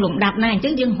នៅក្នុងលំដាប់ណាអញ្ចឹ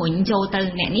ងយើងរុញចូលទៅ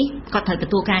អ្នកនេះគាត់ត្រូវទ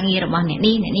ទួលការងាររបស់អ្នក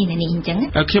នេះអញ្ចឹង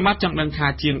ខ្ញុំអត់ចង់ដឹងថា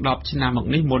ជាង10ឆ្នាំមក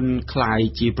នេះមុនខ្លាយ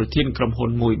ជាប្រធានក្រុមហ៊ុន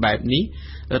មួយបែបនេះ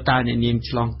តើអ្នកនាង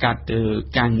ឆ្លងកាត់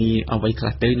ការងារអ្វីខ្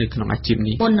លះទៅនៅក្នុងអាជីព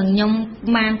នេះមុននឹងខ្ញុំ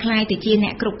បានខ្លាយទៅជាអ្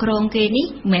នកគ្រប់គ្រងគេនេះ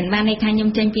មិនមែនបានន័យថាខ្ញុំ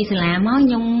ចេញពីសាលាមក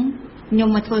ខ្ញុំ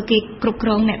មកធ្វើគេគ្រប់គ្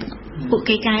រងអ្នកពួក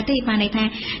គេកើតទេបានន័យថា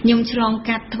ខ្ញុំឆ្លង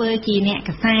កាត់ធ្វើជាអ្នកក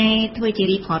សែតធ្វើជា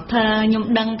reporter ខ្ញុំ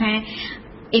ដឹងថា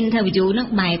interview ហ្នឹង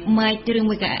បែបម៉េចឬ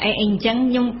មួយក៏អីអញ្ចឹង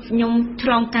ខ្ញុំឆ្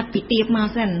លងកាត់ពីទៀបមក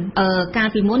សិនកាល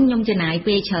ពីមុនខ្ញុំចំណាយ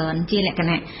ពេលច្រើនជាលក្ខ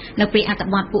ណៈនៅពេលអត្ថ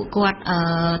បទពួកគាត់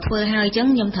ធ្វើហើយអញ្ចឹង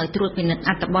ខ្ញុំត្រូវត្រួតពិនិត្យ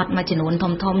អត្ថបទមួយចំនួន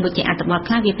ធំដូចជាអត្ថបទ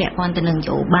ខ្លះវាពាក់ព័ន្ធទៅនឹងន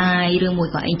យោបាយឬមួយ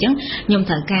ក៏អីអញ្ចឹងខ្ញុំ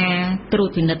ត្រូវការត្រួត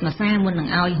ពិនិត្យមួយសារមុននឹង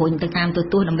ឲ្យរុញទៅតាមទូរ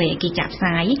ទស្សន៍ដើម្បីឲ្យគេចាក់ផ្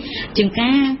សាយជាង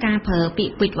ការប្រើពា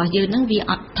ក្យពេចន៍របស់យើងហ្នឹងវា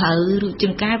អត់ត្រូវឬជា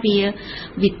ងការ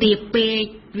វាទៀបពេក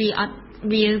វាអត់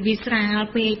វាស្រាល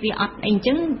ពេកវាអត់អីអញ្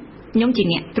ចឹងខ្ញុំជា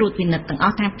អ្នកត្រួតពិនិត្យទាំងអ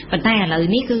ស់ថាប៉ុន្តែឥឡូវ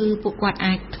នេះគឺពួកគាត់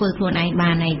អាចធ្វើខ្លួនឯង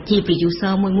បានហើយជា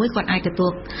producer មួយគាត់អាចទ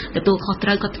ទួលខុសត្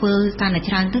រូវគាត់ធ្វើកាន់តែ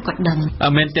ច្រើនទៅគាត់ដឹង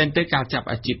មែនទែនទៅការចាប់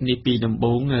អាជីពនេះពីដំ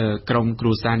បូងក្រុមគ្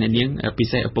រួសារអ្នកនាងពិ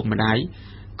សេសឪពុកម្ដាយ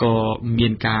ក៏មា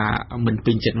នការមិន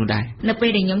ពេញចិត្តនោះដែរនៅពេល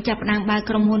ដែលខ្ញុំចាប់ផ្ដើមបើក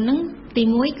ក្រុមហ៊ុនហ្នឹងទី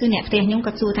1គឺអ្នកផ្ទះខ្ញុំ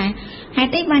គាត់សួរថាហេ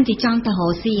តុអីបានជាចង់ទៅរ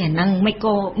កស៊ីអាហ្នឹងមិន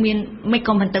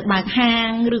ក៏មិនទៅបើកហាង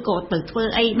ឬក៏ទៅធ្វើ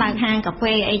អីបើកហាងកាហ្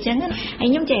វេអីចឹងហើយ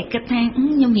ខ្ញុំចេះគិតថា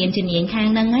ខ្ញុំរៀនជំនាញខាង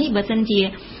ហ្នឹងហើយបើសិនជា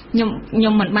ខ្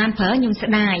ញុំមិនបានប្រើខ្ញុំស្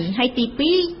ដាយហើយទី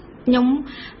2ខ្ញុំ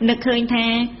នឹកឃើញថា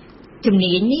ជំ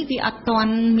នាញនេះវាអត់ទា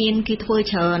ន់មានគេធ្វើ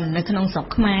ច្រើននៅក្នុងស្រុក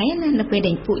ខ្មែរណានៅពេល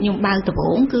ដែលពួកខ្ញុំបើកដំ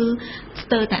បូងគឺស្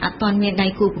ទើរតែអត់ទាន់មានដៃ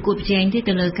គូប្រកួតប្រជែងទេ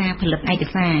ទៅលើការផលិតឯក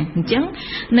សារអញ្ចឹង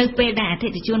នៅពេលដែលអតិ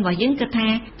ថិជនរបស់យើងគិតថា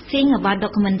think about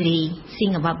documentary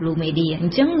think about Blue Media អ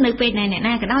ញ្ចឹងនៅពេលដែលអ្នក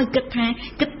ណាក៏ដោយ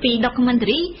គិតពី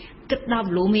documentary គិតដល់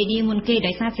blue media មុនគេ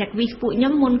ដោយសារ service ពួកខ្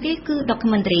ញុំមុនគេគឺ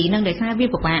documentary នឹងដោយសារវា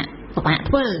ពិបាក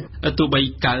ធ្វើទោះបី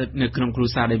កើតនៅក្នុងគ្រួ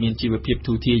សារដែលមានជីវភាព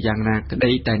ទូធាយ៉ាងណាក្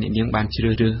តីតែអ្នកនាងបានជ្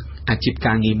រើសរើសអាជីព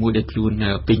ការងារមួយដែលខ្លួន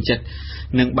ពេញចិត្ត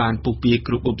និងបានពុះពៀ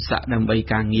គ្រប់ឧបសគ្គដើម្បី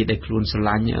ការងារដែលខ្លួនស្រ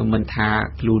ឡាញ់មិនថា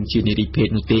ខ្លួនជានារីភេទ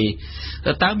នោះទេ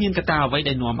តើមានកត្តាអ្វី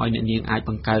ដែលនាំឲ្យអ្នកនាងអាច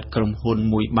បង្កើតក្រុមហ៊ុន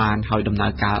មួយបានហើយដំណើ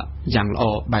រការយ៉ាងល្អ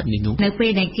បែបនេះនោះនៅពេ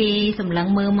លដែលគេសម្លឹង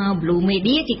មើលមក blue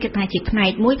media គេគិតថាជាផ្នែ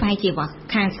កមួយប្រហែលជា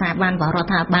ខាងស្ថាប័នរ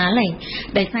ដ្ឋាភិបាលហើយ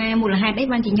ដោយសារមូលហេតុអី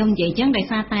បានជាខ្ញុំនិយាយអញ្ចឹងដោយ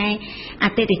សារតែអ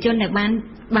តិថិជនដែល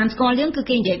បានស្គាល់យើងគឺ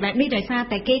គេនិយាយបែបនេះដោយសារ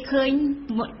តែគេឃើញ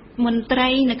មន្ត្រី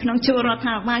នៅក្នុងជួររដ្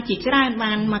ឋាភិបាលជាច្រើន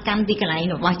បានមកកម្មទីកន្លែង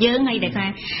របស់យើងហើយដោយសារ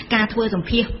ការធ្វើសម្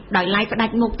ភាសដោយឡែកផ្ដា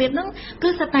ច់មុខទៀតហ្នឹងគឺ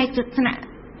ស្ថិតតែថ្នាក់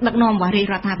ដឹកនាំរបស់រ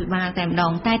ដ្ឋាភិបាលតែម្ដ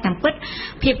ងតែតាមពិត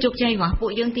ភាពជោគជ័យរបស់ពួ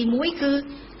កយើងទី1គឺ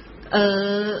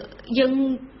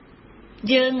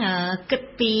យើងគិត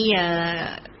ពី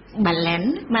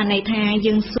balance បានន័យថា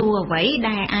យើងសួរអ្វី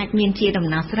ដែលអាចមានជាដំ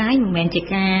ណោះស្រាយមិនមែនជា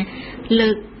ការលើ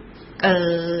ក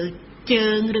ជើ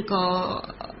ងឬក៏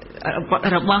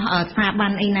របស់ស្ថាប័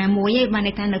នអីណាមួយទេបាន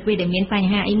ន័យថានៅពេលដែលមានបញ្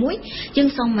ហាអីមួយយើង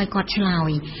សុំឲ្យគាត់ឆ្លើ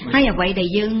យហើយអ្វីដែល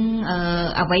យើង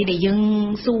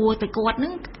សួរទៅគាត់ហ្នឹ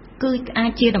ងគឺអា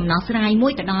ចជាដំណោះស្រាយមួ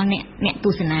យទៅដល់អ្នកទ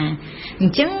ស្សនាអ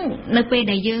ញ្ចឹងនៅពេល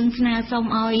ដែលយើងស្នើសុំ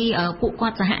ឲ្យពួកគា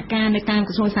ត់សហការនៅតាម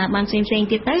ក្រសួងស្ថាប័នផ្សេងៗ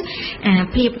ទៀតទៅអា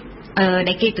ភាព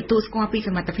ដែលគេទទួលស្គាល់ពីស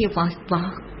មត្ថភាពរប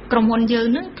ស់ក្រុមហ៊ុនយើង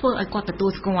នឹងធ្វើឲ្យគាត់ទទួ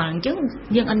លស្គាល់អញ្ចឹង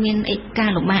យើងអត់មានការ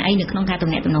លំបាកអីនៅក្នុងការទំ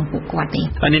នាក់ទំនងពួកគាត់ទេ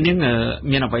ហើយនេះ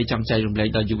មានអ្វីចង់ចែករំលែក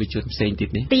ដល់យុវជនផ្សេងទៀត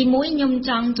នេះទី1ខ្ញុំ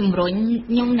ចង់ជំរុញ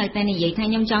ខ្ញុំនៅតែនិយាយថា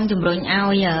ខ្ញុំចង់ជំរុញឲ្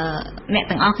យអ្នក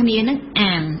ទាំងអស់គ្នានឹង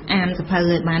អានសភៅ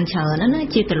ឲ្យបានច្រើនណា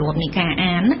ជាទម្លាប់នៃការ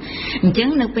អានអញ្ចឹង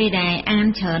នៅពេលដែលអាន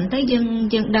ច្រើនទៅយើង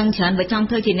ដឹងច្រើនបើចង់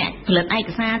ធ្វើជាអ្នកផលិតឯក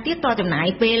សារទៀតតចំណាយ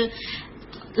ពេល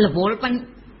រវល់ប៉ុ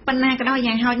ណ្ណាក៏ដោយ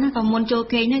យ៉ាងហោចណាស់ក៏មុនចូល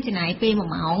គេហ្នឹងចំណាយពេល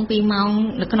1ម៉ោង2ម៉ោង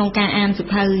នៅក្នុងការអានស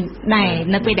ភៅដែរ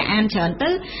នៅពេលដែលអានច្រើនទៅ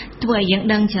ធ្វើឲ្យយើង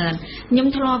ដឹងច្រើនខ្ញុំ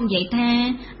ធ្លាប់និយាយថា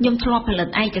ខ្ញុំធ្លាប់ផលិត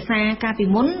ឯកសារកាលពី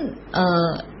មុន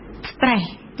stress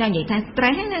ចង់និយាយថា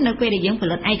stress ណានៅពេលដែលយើងផ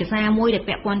លិតឯកសារមួយដែល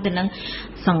ពាក់ព័ន្ធទៅនឹង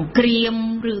សង្គ្រាម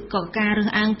ឬក៏ការរើស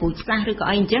អើងពូជសាសន៍ឬក៏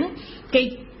អីអញ្ចឹង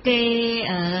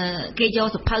គេយក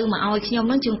សភៅមកឲ្យខ្ញុំ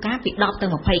នឹងជួនកាលពី10ទៅ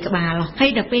20ក្បាលហើយ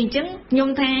ដល់ពេលអញ្ចឹងខ្ញុំ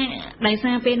ថាដោយ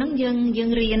សារពេលហ្នឹងយើង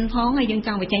រៀនផងហើយយើងច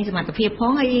ង់បញ្ចេញសមត្ថភាពផ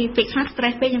ងហើយពេលខ្លះ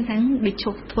stress ពេកខ្ញុំថាដូចឈ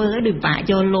ប់ធ្វើដូចបាក់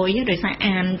យកលុយដោយសារ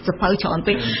អានសភៅច្រើន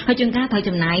ពេកហើយជួនកាលត្រូវ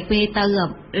ចំណាយពេលទៅ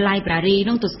library ហ្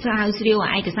នឹងទៅស្រាវជ្រាវ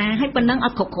ឯកសារហើយប៉ុណ្ណឹងអ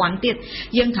ត់គ្រប់គ្រាន់ទៀត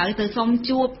យើងត្រូវទៅសុំ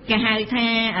ជួបគេហៅថា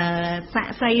សា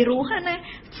ក់សីរស់ណា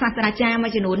សាស្ត្រាចារ្យមួ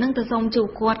យចំនួនហ្នឹងទៅសុំជួប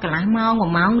គាត់កន្លះម៉ោង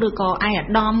1ម៉ោងឬក៏ឯកឧត្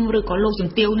តមឬក៏លោកជំ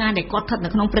ទាវណាដែលគាត់ស្ថិតនៅ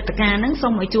ក្នុងព្រឹត្តិការណ៍ហ្នឹង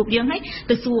សុំឲ្យជួបយើងហើយ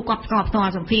ទៅសួរគាត់ផ្ទា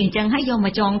ល់សម្ភារអញ្ចឹងហើយយកម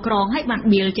កចងក្រងហើយបាន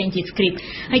build ចេញជា script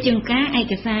ហើយជាងការឯ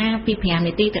កសារពី5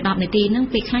នាទីទៅ10នាទីហ្នឹង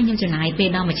ពេលខ្លះខ្ញុំចំណាយពេល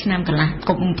ដល់1ឆ្នាំកន្លះ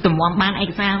កុំទំមបានឯ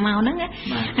កសារមកហ្នឹង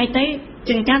ហើយទៅ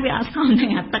ជាងការវាអត់សមនឹង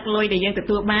អាទឹកលុយដែលយើងទ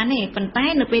ទួលបានទេប៉ុន្តែ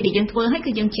នៅពេលដែលយើងធ្វើហើយ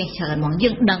គឺយើងចេះច្រើនហ្មងយើ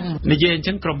ងដឹងនិយាយអញ្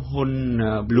ចឹងក្រុមហ៊ុន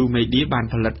Blue Media បាន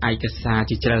ផលិតឯកសារ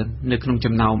ជាច្រើននៅក្នុង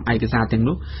ចំណោមឯកសារទាំង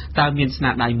នោះតើមានស្នា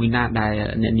ដៃមួយណាដែល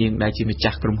អ្នកនាងដែលជាម្ចា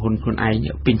ស់ក្រុមហ៊ុនខ្លួនឯង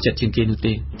ពេញចិត្តជាងគេនោះ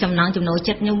ទេចំណងចំណូល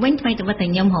ចិត្តខ្ញុំវិញថ្មីតែ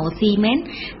ខ្ញុំរកស៊ីមែន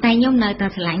តែខ្ញុំនៅតែ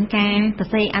ឆ្លាញ់ការសរ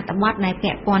សេរអត្ថបទដែល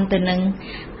ពាក់ព័ន្ធទៅនឹង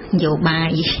នយោបា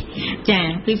យចា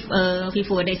ពី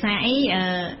ព្រោះដោយសារអី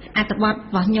អត្ថបទរ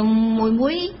បស់ខ្ញុំ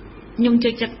មួយខ្ញុំចូ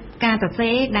លចិត្តការសរសេ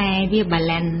រដែលវា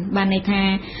balance បានន័យថា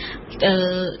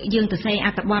យើងសរសេរអ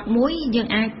ត្ថបទមួយយើង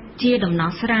អាចជាដំណោះ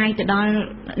ស្រាយទៅដល់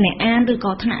អ្នកអានឬ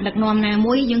ក៏ថ្នាក់ដឹកនាំណា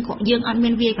មួយយើងអត់មា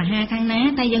នវាយប្រហារខាងណា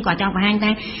តែយើងក៏ចង់បង្ហាញ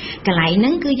ថាកន្លែងហ្នឹ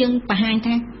ងគឺយើងបង្ហាញ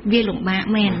ថាវាលំបាក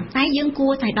មែនតែយើងគួ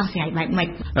រតែដោះស្រាយបែបម៉េច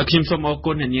ខ្ញុំសូមអរ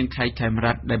គុណអ្នកនាងខៃខេម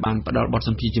រ័ត្នដែលបានផ្ដល់បទស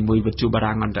ម្ភាសន៍ជាមួយវិទ្យុបា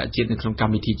រាំងអន្តរជាតិនៅក្នុងក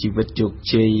ម្មវិធីជីវិតជោគ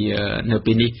ជ័យនៅ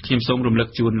ពេលនេះខ្ញុំសូមរំលឹក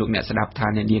ជូនលោកអ្នកស្ដាប់ថា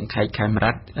អ្នកនាងខៃខេម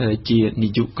រ័ត្នជានា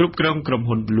យកគ្រប់គ្រងក្រុម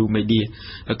ហ៊ុន Blue Media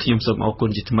ខ្ញុំសូមអរគុណ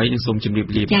ជាថ្មីនិងសូមជម្រាប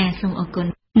លាចាសូមអរគុណ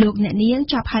លោកអ្នកនាង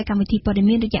ចាប់ហើយកម្មវិធីព័ត៌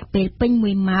មានរយៈពេលពេញ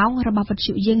1ម៉ោងរបស់វិទ្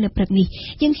យុយើងនៅព្រឹកនេះ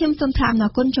យើងខ្ញុំសូមថ្លែងអំណរ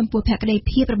គុណចំពោះភក្ដី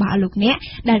ភាពរបស់លោកអ្នក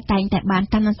ដែលតែងតែបាន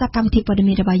តាមដានកម្មវិធីព័ត៌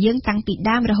មានរបស់យើងតាំងពី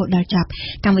ដើមរហូតដល់ចប់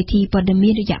កម្មវិធីព័ត៌មា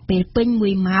នរយៈពេលពេញ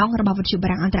1ម៉ោងរបស់វិទ្យុបា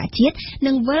រាំងអន្តរជាតិ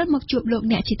នឹងវិលមកជួបលោក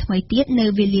អ្នកជាថ្មីទៀតនៅ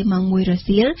វេលាម៉ោង1រ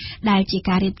សៀលដែលជា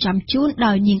ការរៀបចំជូន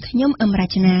ដោយនាងខ្ញុំអឹមរ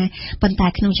ចនាប៉ុន្តែ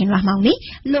ក្នុងចន្លោះម៉ោងនេះ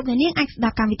លោកអ្នកនាងអាចស្ដា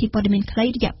ប់កម្មវិធីព័ត៌មានខ្លី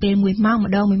រយៈពេល1ម៉ោង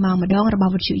ម្ដងរប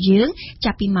ស់វិទ្យុយើង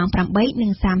ចាប់ពីម៉ោង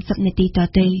8:30នាទីត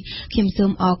ទៅខ្ញុំសូ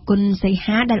មអរគុណសី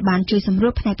ហាដែលបានជួយសម្រួ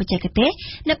លផ្នែកបច្ចេកទេស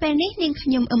នៅពេលនេះនាងខ្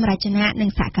ញុំអឹមរចនានិង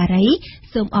សាការី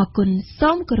សូមអរគុណ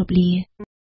សូមគោរពលា